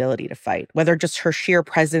ruined his ability to fight, whether just her sheer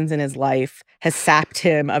presence in his life has sapped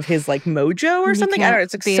him of his, like, mojo or You something. I don't know. can't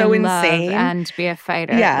It's, like, be so in love insane. and be a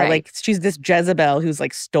fighter. Yeah, Right, like, she's this Jezebel who's,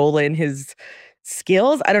 like, stolen his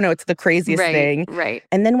skills. I don't know. It's the craziest right, thing. right.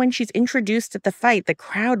 And then when she's introduced at the fight, the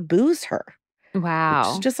crowd boos her, which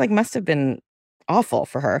Wow. just, like, must have been awful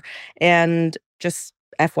for her. And just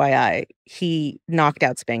FYI, he knocked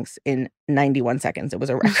out Spinks in 91 seconds. It was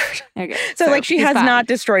a record. Okay, So, like, she he's has fine. not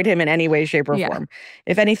destroyed him in any way, shape, or Yeah. form.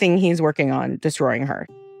 If anything, he's working on destroying her.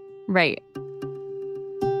 Right.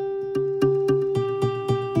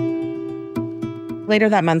 Later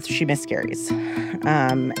that month, she miscarries.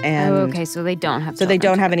 And Okay, so they don't have so they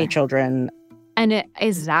children don't have any together. children. And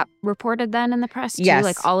is that reported then in the press too? Yes.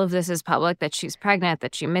 Like, all of this is public, that she's pregnant,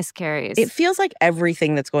 that she miscarries. It feels like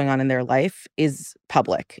everything that's going on in their life is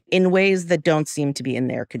public in ways that don't seem to be in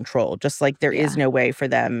their control. Just like there is Yeah. no way for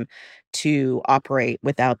them to operate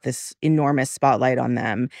without this enormous spotlight on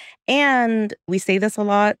them. And we say this a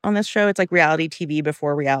lot on this show. It's like reality TV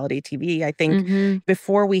before reality TV. I think Mhm.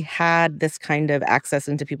 before we had this kind of access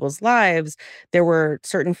into people's lives, there were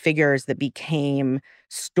certain figures that became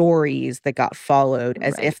stories that got followed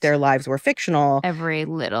as if Right. their lives were fictional. Every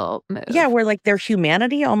little move. Yeah, where, like, their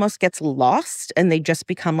humanity almost gets lost and they just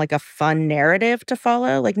become, like, a fun narrative to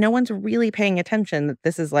follow. Like, no one's really paying attention that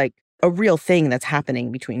this is, like, a real thing that's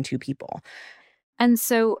happening between two people. And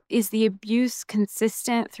so is the abuse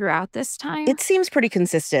consistent throughout this time? It seems pretty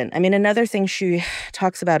consistent. I mean, another thing she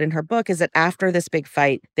talks about in her book is that after this big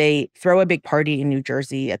fight, they throw a big party in New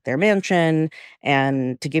Jersey at their mansion.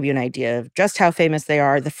 And to give you an idea of just how famous they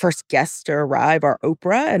are, the first guests to arrive are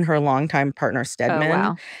Oprah and her longtime partner, Stedman.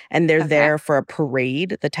 wow. And they're Okay. there for a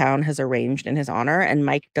parade the town has arranged in his honor. And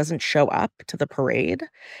Mike doesn't show up to the parade.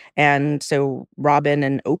 And so Robin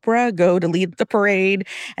and Oprah go to lead the parade.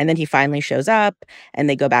 And then he finally shows up. And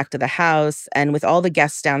they go back to the house. And with all the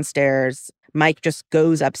guests downstairs, Mike just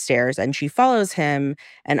goes upstairs and she follows him.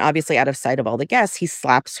 And obviously, out of sight of all the guests, he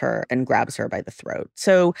slaps her and grabs her by the throat.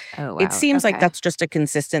 So Oh, wow. it seems like Okay. that's just a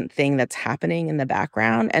consistent thing that's happening in the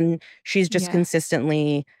background. And she's just Yeah.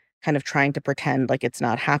 consistently kind of trying to pretend like it's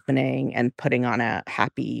not happening and putting on a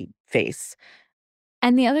happy face.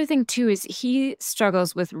 And the other thing, too, is he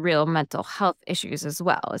struggles with real mental health issues as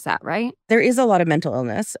well. Is that right? There is a lot of mental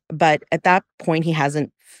illness, but at that point, he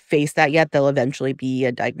hasn't faced that yet. There'll eventually be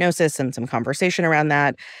a diagnosis and some conversation around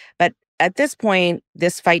that. But at this point,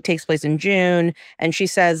 this fight takes place in June, and she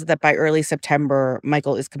says that by early September,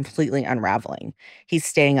 Michael is completely unraveling. He's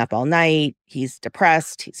staying up all night, he's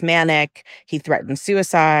depressed, he's manic, he threatens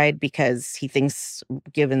suicide because he thinks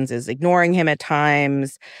Givens is ignoring him at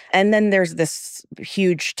times. And then there's this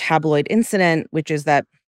huge tabloid incident, which is that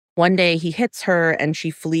one day he hits her and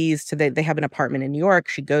she flees to they have an apartment in New York.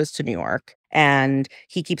 She goes to New York and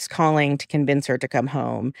he keeps calling to convince her to come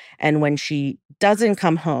home. And when she doesn't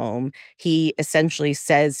come home, he essentially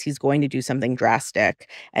says he's going to do something drastic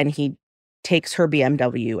and he takes her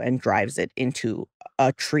BMW and drives it into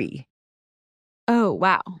a tree. Oh,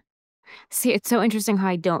 wow. See, it's so interesting how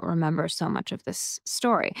I don't remember so much of this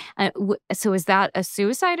story. So is that a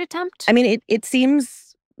suicide attempt? I mean, it seems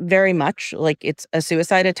very much like it's a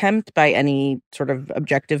suicide attempt by any sort of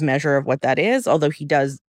objective measure of what that is, although he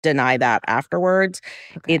does deny that afterwards.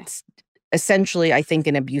 Okay. It's essentially, I think,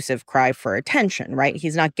 an abusive cry for attention, right?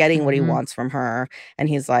 He's not getting what he Mhm. wants from her. And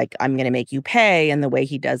he's like, I'm going to make you pay. And the way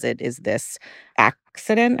he does it is this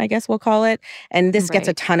accident, I guess we'll call it. And this gets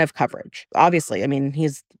a Right. ton of coverage. Obviously, I mean,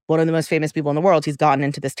 he's one of the most famous people in the world. He's gotten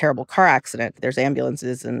into this terrible car accident. There's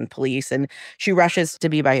ambulances and police, and she rushes to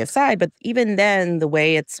be by his side. But even then, the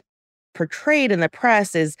way it's portrayed in the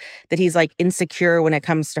press is that he's like insecure when it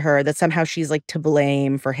comes to her, that somehow she's like to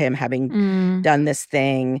blame for him having done this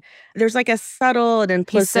thing. There's like a subtle and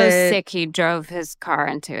implicit... He's so sick he drove his car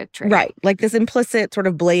into a tree. Right. Like this implicit sort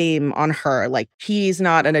of blame on her. Like he's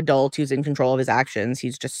not an adult who's in control of his actions.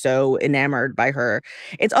 He's just so enamored by her.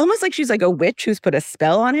 It's almost like she's like a witch who's put a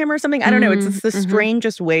spell on him or something. I don't know. It's the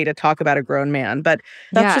strangest way to talk about a grown man. But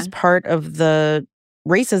that's just part of the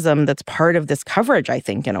racism that's part of this coverage, I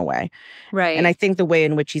think, in a way. Right. And I think the way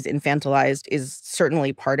in which he's infantilized is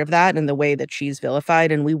certainly part of that, and the way that she's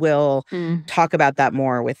vilified. And we will talk about that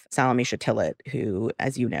more with Salamisha Tillett, who,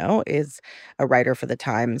 as you know, is a writer for The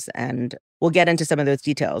Times. And we'll get into some of those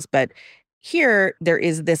details. But here, there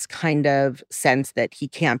is this kind of sense that he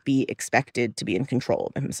can't be expected to be in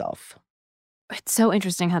control of himself. It's so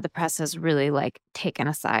interesting how the press has really like taken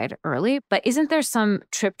a side early. But isn't there some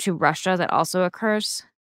trip to Russia that also occurs?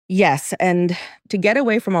 Yes. And to get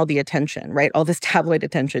away from all the attention, right, all this tabloid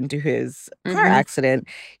attention to his car accident,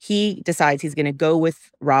 he decides he's going to go with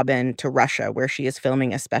Robin to Russia, where she is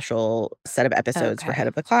filming a special set of episodes for Head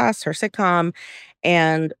of the Class, her sitcom.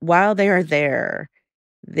 And while they are there,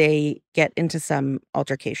 they get into some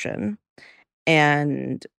altercation.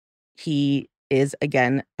 And he is,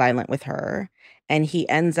 again, violent with her. And he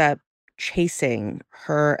ends up chasing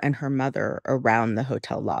her and her mother around the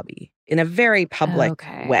hotel lobby in a very public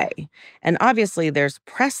way. And obviously there's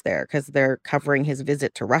press there because they're covering his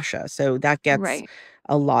visit to Russia. So that gets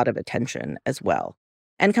a lot of attention as well.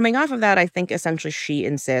 And coming off of that, I think essentially she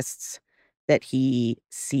insists that he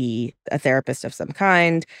see a therapist of some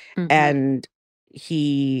kind. And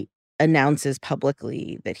he announces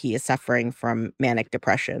publicly that he is suffering from manic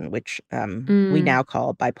depression, which we now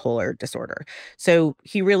call bipolar disorder. So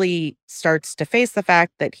he really starts to face the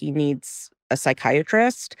fact that he needs a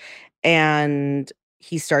psychiatrist, and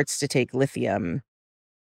he starts to take lithium.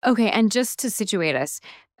 Okay, and just to situate us,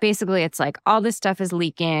 basically it's like all this stuff is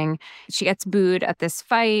leaking. She gets booed at this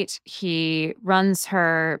fight. He runs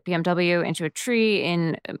her BMW into a tree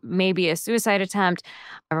in maybe a suicide attempt.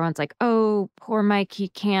 Everyone's like, oh, poor Mike, he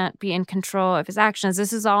can't be in control of his actions.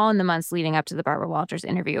 This is all in the months leading up to the Barbara Walters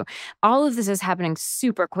interview. All of this is happening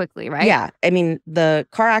super quickly, right? Yeah. I mean, the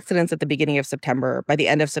car accident's at the beginning of September. By the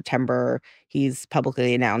end of September, he's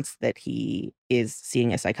publicly announced that he is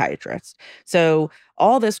seeing a psychiatrist. So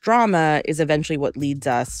all this drama is eventually what leads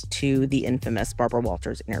us to the infamous Barbara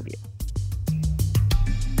Walters interview.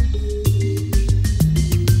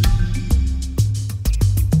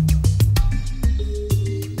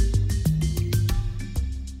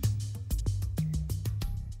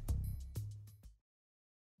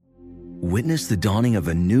 Witness the dawning of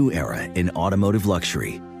a new era in automotive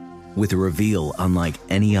luxury with a reveal unlike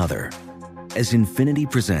any other as Infiniti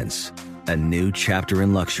presents a new chapter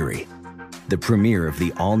in luxury, the premiere of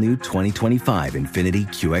the all-new 2025 Infiniti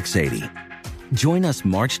QX80. Join us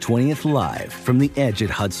March 20th live from the Edge at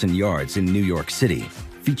Hudson Yards in New York City,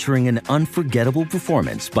 featuring an unforgettable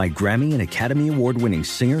performance by Grammy and Academy Award-winning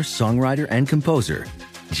singer, songwriter, and composer,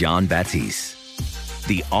 Jon Batiste.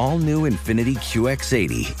 The all-new Infiniti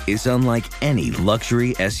QX80 is unlike any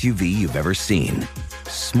luxury SUV you've ever seen.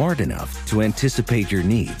 Smart enough to anticipate your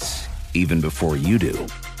needs, even before you do.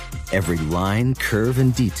 Every line, curve,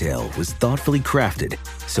 and detail was thoughtfully crafted,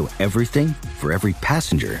 so everything for every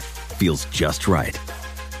passenger feels just right.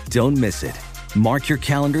 Don't miss it. Mark your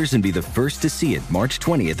calendars and be the first to see it March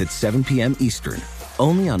 20th at 7 p.m. Eastern,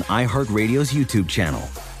 only on iHeartRadio's YouTube channel.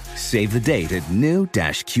 Save the date at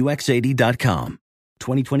new-QX80.com.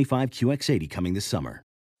 2025 QX80 coming this summer.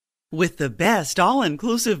 With the best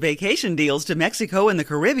all-inclusive vacation deals to Mexico and the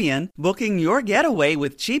Caribbean, booking your getaway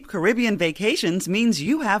with Cheap Caribbean Vacations means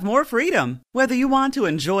you have more freedom. Whether you want to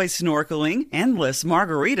enjoy snorkeling, endless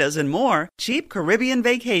margaritas, and more, Cheap Caribbean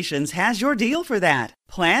Vacations has your deal for that.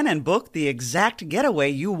 Plan and book the exact getaway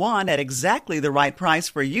you want at exactly the right price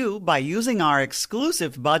for you by using our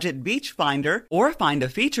exclusive budget beach finder, or find a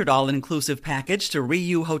featured all-inclusive package to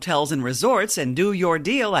Riu Hotels and Resorts and do your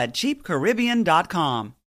deal at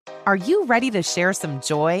cheapcaribbean.com. Are you ready to share some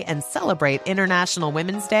joy and celebrate International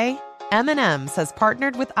Women's Day? M&M's has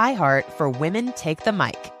partnered with iHeart for Women Take the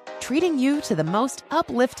Mic, treating you to the most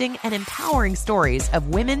uplifting and empowering stories of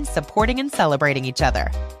women supporting and celebrating each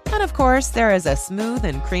other. And of course, there is a smooth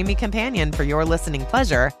and creamy companion for your listening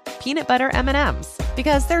pleasure, peanut butter M&M's,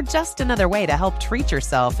 because they're just another way to help treat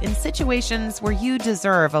yourself in situations where you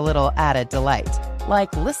deserve a little added delight,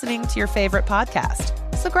 like listening to your favorite podcast.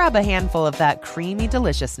 So grab a handful of that creamy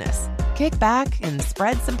deliciousness, Kick back and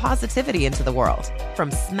spread some positivity into the world.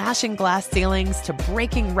 From smashing glass ceilings to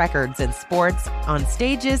breaking records in sports, on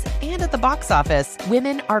stages, and at the box office,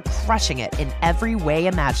 women are crushing it in every way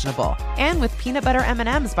imaginable. And with peanut butter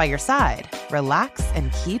M&Ms by your side, relax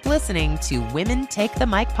and keep listening to Women Take the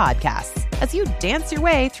Mic podcasts as you dance your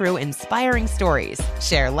way through inspiring stories,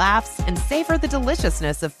 share laughs, and savor the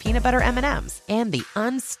deliciousness of peanut butter M&Ms and the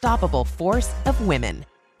unstoppable force of women.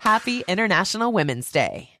 Happy International Women's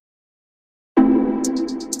Day.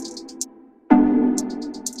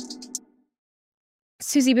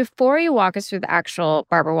 Susie, before you walk us through the actual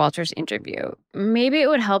Barbara Walters interview, maybe it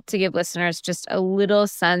would help to give listeners just a little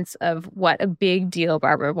sense of what a big deal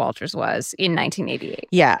Barbara Walters was in 1988.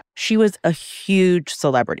 Yeah, she was a huge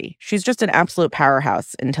celebrity. She's just an absolute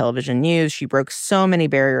powerhouse in television news. She broke so many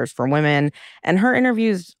barriers for women, and her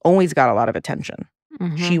interviews always got a lot of attention.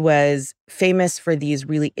 She was famous for these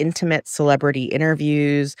really intimate celebrity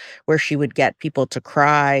interviews where she would get people to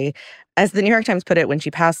cry. As the New York Times put it when she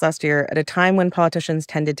passed last year, at a time when politicians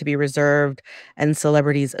tended to be reserved and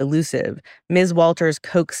celebrities elusive, Ms. Walters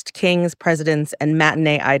coaxed kings, presidents, and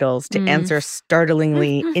matinee idols to answer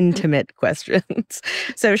startlingly intimate questions.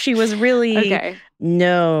 So she was really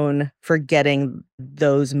known for getting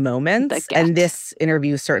those moments, and this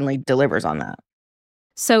interview certainly delivers on that.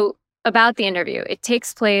 So about the interview, it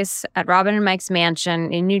takes place at Robin and Mike's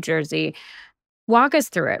mansion in New Jersey. Walk us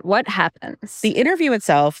through it. What happens? The interview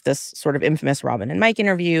itself, this sort of infamous Robin and Mike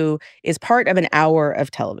interview, is part of an hour of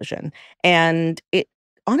television. And it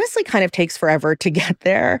honestly kind of takes forever to get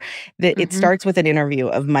there. It starts with an interview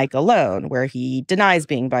of Mike alone, where he denies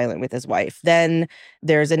being violent with his wife. Then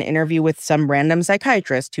there's an interview with some random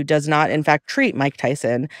psychiatrist who does not, in fact, treat Mike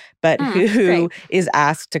Tyson, but who is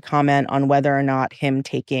asked to comment on whether or not him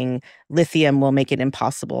taking lithium will make it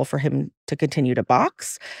impossible for him to continue to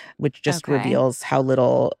box, which just reveals how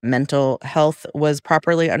little mental health was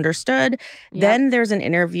properly understood. Then there's an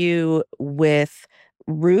interview with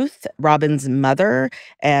Ruth, Robin's mother,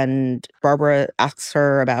 and Barbara asks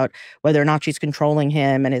her about whether or not she's controlling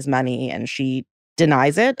him and his money, and she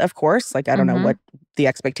denies it, of course. Like, I don't know what the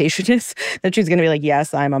expectation is, that she's going to be like,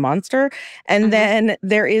 yes, I'm a monster. And then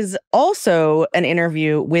there is also an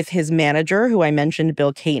interview with his manager, who I mentioned,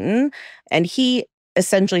 Bill Caton, and he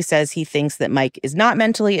essentially says he thinks that Mike is not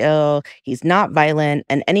mentally ill, he's not violent,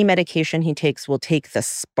 and any medication he takes will take the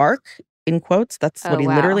spark, in quotes, that's what he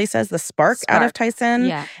literally says, the spark out of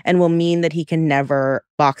Tyson, and will mean that he can never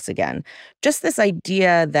box again. Just this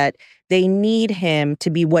idea that they need him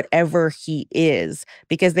to be whatever he is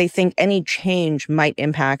because they think any change might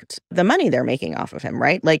impact the money they're making off of him,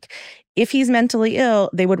 right? Like, if he's mentally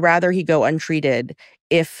ill, they would rather he go untreated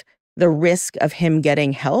if the risk of him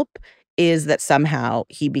getting help is that somehow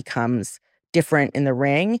he becomes different in the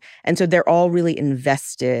ring. And so they're all really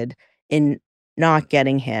invested in not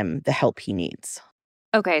getting him the help he needs.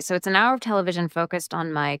 Okay, so it's an hour of television focused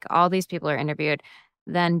on Mike. All these people are interviewed.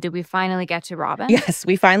 Then do we finally get to Robin? Yes,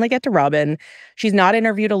 we finally get to Robin. She's not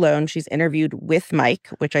interviewed alone. She's interviewed with Mike,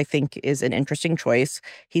 which I think is an interesting choice.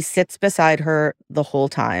 He sits beside her the whole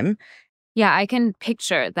time. Yeah, I can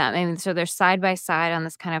picture them. I mean, so they're side by side on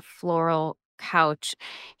this kind of floral couch.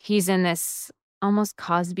 He's in this almost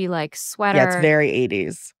Cosby-like sweater. Yeah, it's very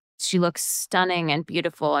 80s. She looks stunning and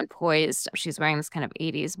beautiful and poised. She's wearing this kind of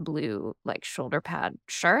 80s blue, like, shoulder pad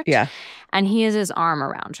shirt. Yeah. And he has his arm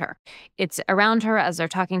around her. It's around her as they're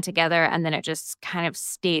talking together, and then it just kind of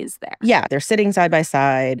stays there. Yeah, they're sitting side by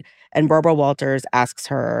side, and Barbara Walters asks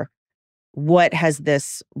her, what has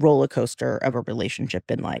this roller coaster of a relationship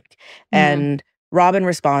been like? And Robin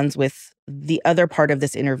responds with the other part of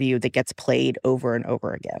this interview that gets played over and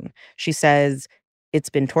over again. She says,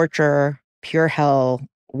 it's been torture, pure hell,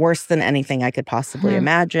 worse than anything I could possibly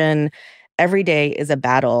imagine. Every day is a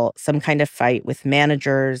battle, some kind of fight with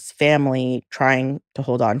managers, family, trying to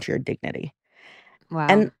hold on to your dignity. Wow.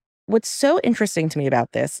 And what's so interesting to me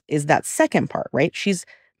about this is that second part, right? She's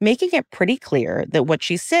making it pretty clear that what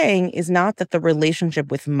she's saying is not that the relationship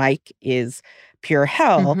with Mike is pure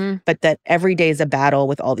hell, but that every day is a battle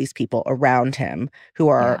with all these people around him who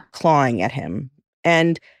are clawing at him.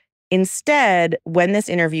 And instead, when this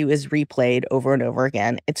interview is replayed over and over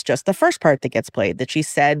again, it's just the first part that gets played, that she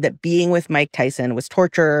said that being with Mike Tyson was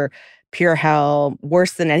torture, pure hell,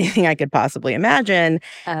 worse than anything I could possibly imagine.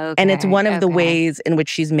 And it's one of the ways in which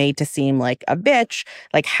she's made to seem like a bitch.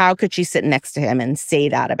 Like, how could she sit next to him and say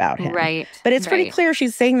that about him? Right. But it's pretty clear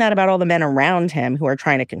she's saying that about all the men around him who are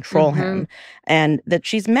trying to control him, and that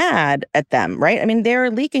she's mad at them, right? I mean,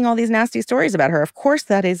 they're leaking all these nasty stories about her. Of course,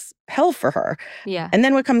 that is hell for her. Yeah. And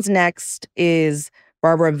then what comes next is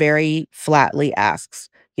Barbara very flatly asks,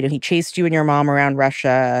 you know, he chased you and your mom around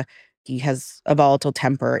Russia. He has a volatile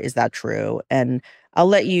temper. Is that true? And I'll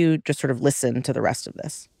let you just sort of listen to the rest of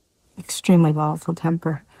this. Extremely volatile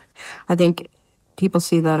temper. I think people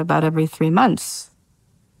see that about every 3 months.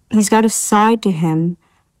 He's got a side to him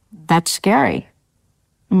that's scary.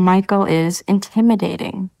 Michael is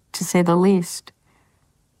intimidating, to say the least.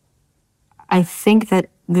 I think that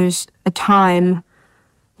there's a time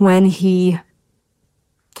when he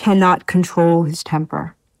cannot control his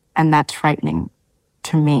temper, and that's frightening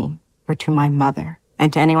to me or to my mother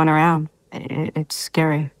and to anyone around. It's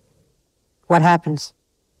scary. What happens?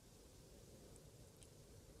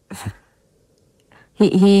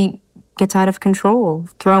 He gets out of control,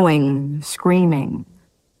 throwing, screaming.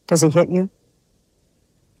 Does he hit you?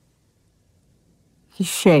 He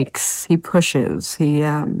shakes, he pushes, he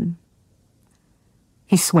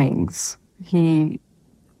swings.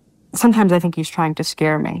 Sometimes I think he's trying to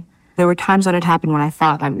scare me. There were times that it happened when I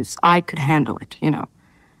thought I could handle it,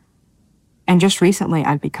 And just recently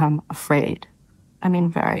I've become afraid. I mean,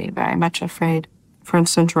 very, very much afraid. For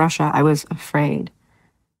instance, Russia, I was afraid.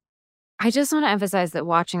 I just want to emphasize that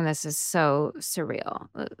watching this is so surreal.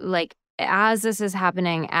 Like, as this is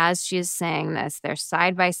happening, as she's saying this, they're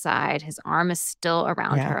side by side. His arm is still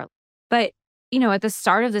around her. But, at the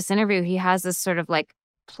start of this interview, he has this sort of like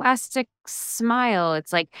plastic smile.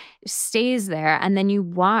 It's like stays there. And then you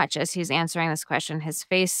watch as he's answering this question, his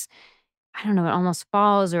face, I don't know, it almost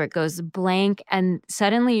falls or it goes blank. And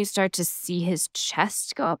suddenly you start to see his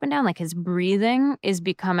chest go up and down, like his breathing is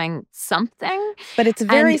becoming something. But it's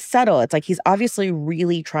very subtle. It's like he's obviously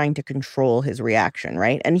really trying to control his reaction,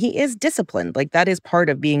 right? And he is disciplined. Like that is part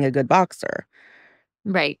of being a good boxer.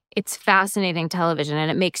 Right. It's fascinating television, and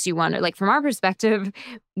it makes you wonder, like, from our perspective,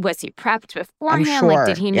 was he prepped beforehand? I'm sure, like,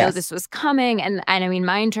 did he know this was coming? And I mean,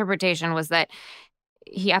 my interpretation was that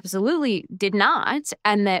he absolutely did not,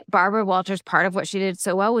 and that Barbara Walters, part of what she did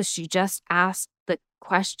so well was she just asked the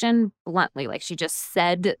question bluntly. Like, she just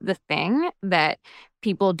said the thing that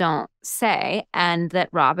people don't say, and that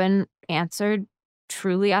Robin answered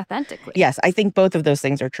truly authentically. Yes, I think both of those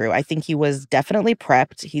things are true. I think he was definitely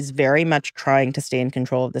prepped. He's very much trying to stay in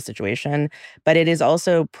control of the situation. But it is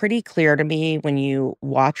also pretty clear to me when you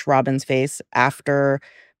watch Robin's face after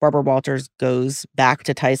Barbara Walters goes back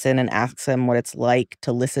to Tyson and asks him what it's like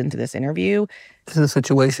to listen to this interview. This is a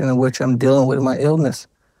situation in which I'm dealing with my illness.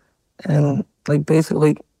 And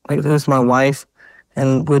basically, there's my wife,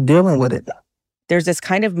 and we're dealing with it. There's this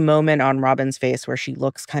kind of moment on Robin's face where she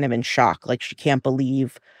looks kind of in shock, like she can't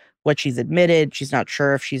believe what she's admitted. She's not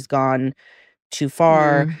sure if she's gone too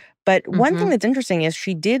far. But one thing that's interesting is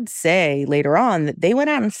she did say later on that they went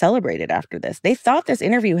out and celebrated after this. They thought this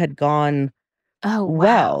interview had gone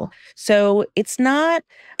well. So it's not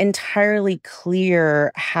entirely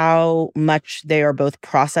clear how much they are both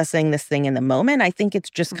processing this thing in the moment. I think it's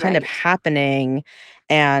just kind of happening,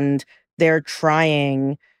 and they're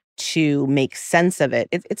trying to make sense of it.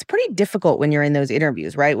 It's pretty difficult when you're in those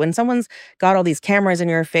interviews, right? When someone's got all these cameras in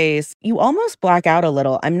your face, you almost black out a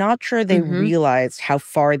little. I'm not sure they realized how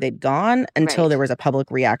far they'd gone until there was a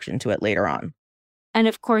public reaction to it later on. And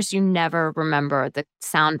of course, you never remember the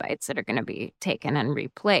sound bites that are going to be taken and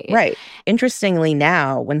replayed. Right. Interestingly,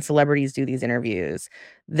 now, when celebrities do these interviews,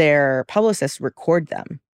 their publicists record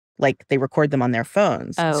them. Like, they record them on their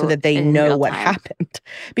phones so that they know what happened.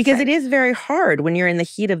 Because it is very hard when you're in the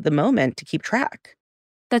heat of the moment to keep track.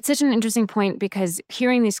 That's such an interesting point, because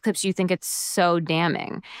hearing these clips, you think it's so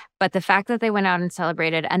damning. But the fact that they went out and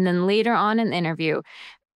celebrated, and then later on in the interview,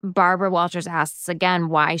 Barbara Walters asks again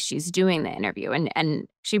why she's doing the interview. And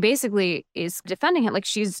she basically is defending him. Like,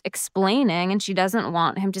 she's explaining, and she doesn't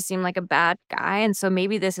want him to seem like a bad guy. And so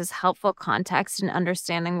maybe this is helpful context in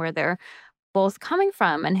understanding where they're both coming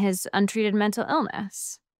from and his untreated mental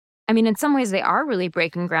illness. I mean, in some ways, they are really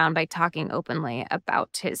breaking ground by talking openly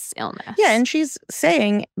about his illness. Yeah, and she's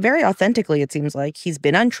saying very authentically, it seems like, he's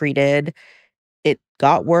been untreated. It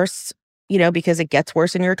got worse, because it gets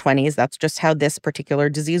worse in your 20s. That's just how this particular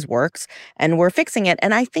disease works. And we're fixing it.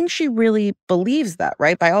 And I think she really believes that,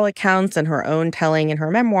 right? By all accounts and her own telling in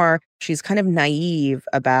her memoir, she's kind of naive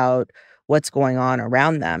about what's going on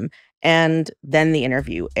around them. And then the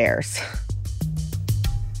interview airs.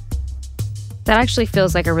 That actually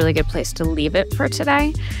feels like a really good place to leave it for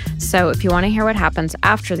today. So if you want to hear what happens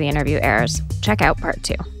after the interview airs, check out part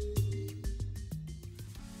 2.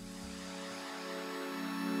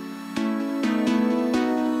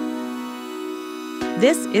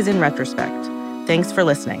 This is In Retrospect. Thanks for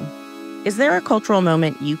listening. Is there a cultural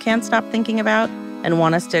moment you can't stop thinking about and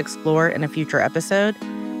want us to explore in a future episode?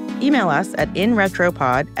 Email us at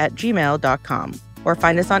inretropod@gmail.com or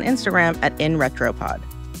find us on Instagram at inretropod.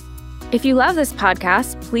 If you love this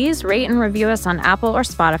podcast, please rate and review us on Apple or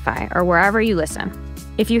Spotify or wherever you listen.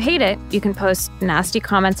 If you hate it, you can post nasty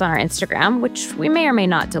comments on our Instagram, which we may or may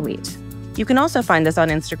not delete. You can also find us on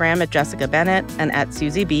Instagram at Jessica Bennett and at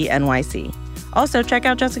Susie B. NYC. Also, check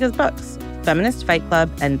out Jessica's books, Feminist Fight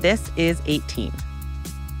Club and This Is 18.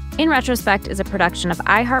 In Retrospect is a production of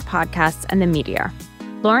iHeart Podcasts and The Meteor.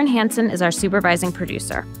 Lauren Hansen is our supervising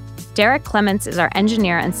producer. Derek Clements is our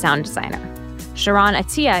engineer and sound designer. Sharon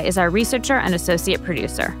Attia is our researcher and associate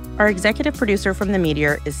producer. Our executive producer from The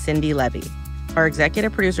Meteor is Cindy Levy. Our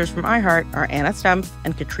executive producers from iHeart are Anna Stump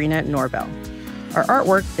and Katrina Norvell. Our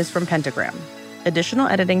artwork is from Pentagram. Additional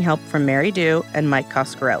editing help from Mary Dew and Mike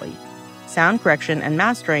Coscarelli. Sound correction and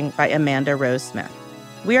mastering by Amanda Rose Smith.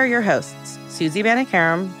 We are your hosts, Susie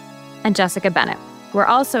Banikarim and Jessica Bennett. We're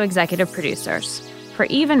also executive producers. For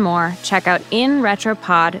even more, check out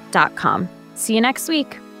inretropod.com. See you next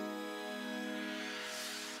week.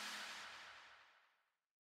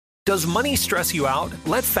 Does money stress you out?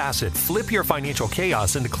 Let Facet flip your financial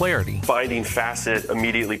chaos into clarity. Finding Facet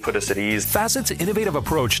immediately put us at ease. Facet's innovative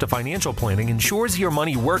approach to financial planning ensures your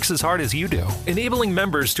money works as hard as you do, enabling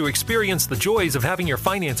members to experience the joys of having your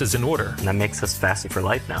finances in order. And that makes us Facet for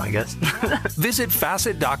life now, I guess. Visit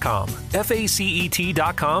Facet.com,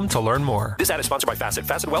 FACET.com to learn more. This ad is sponsored by Facet.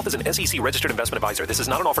 Facet Wealth is an SEC registered investment advisor. This is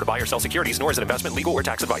not an offer to buy or sell securities, nor is it investment, legal, or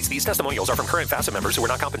tax advice. These testimonials are from current Facet members who are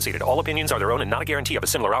not compensated. All opinions are their own and not a guarantee of a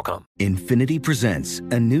similar outcome. Infiniti presents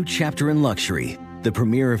a new chapter in luxury, the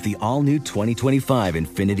premiere of the all-new 2025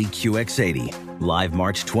 Infiniti QX80, live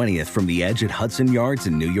March 20th from the Edge at Hudson Yards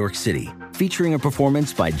in New York City, featuring a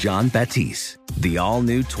performance by John Batiste. The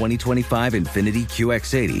all-new 2025 Infiniti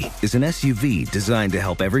QX80 is an SUV designed to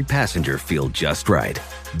help every passenger feel just right.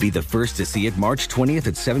 Be the first to see it March 20th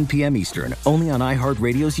at 7 p.m. Eastern, only on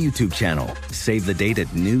iHeartRadio's YouTube channel. Save the date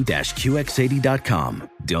at new-QX80.com.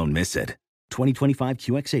 Don't miss it. 2025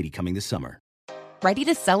 QX80 coming this summer. Ready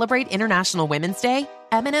to celebrate International Women's Day?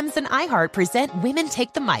 M&M's and iHeart present Women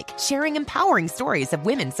Take the Mic, sharing empowering stories of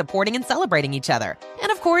women supporting and celebrating each other.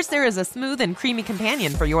 And of course, there is a smooth and creamy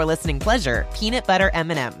companion for your listening pleasure, peanut butter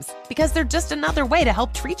M&M's. Because they're just another way to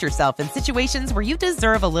help treat yourself in situations where you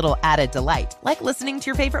deserve a little added delight, like listening to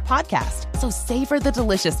your favorite podcast. So savor the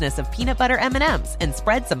deliciousness of peanut butter M&M's and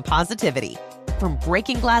spread some positivity. From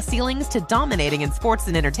breaking glass ceilings to dominating in sports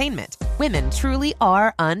and entertainment, women truly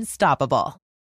are unstoppable.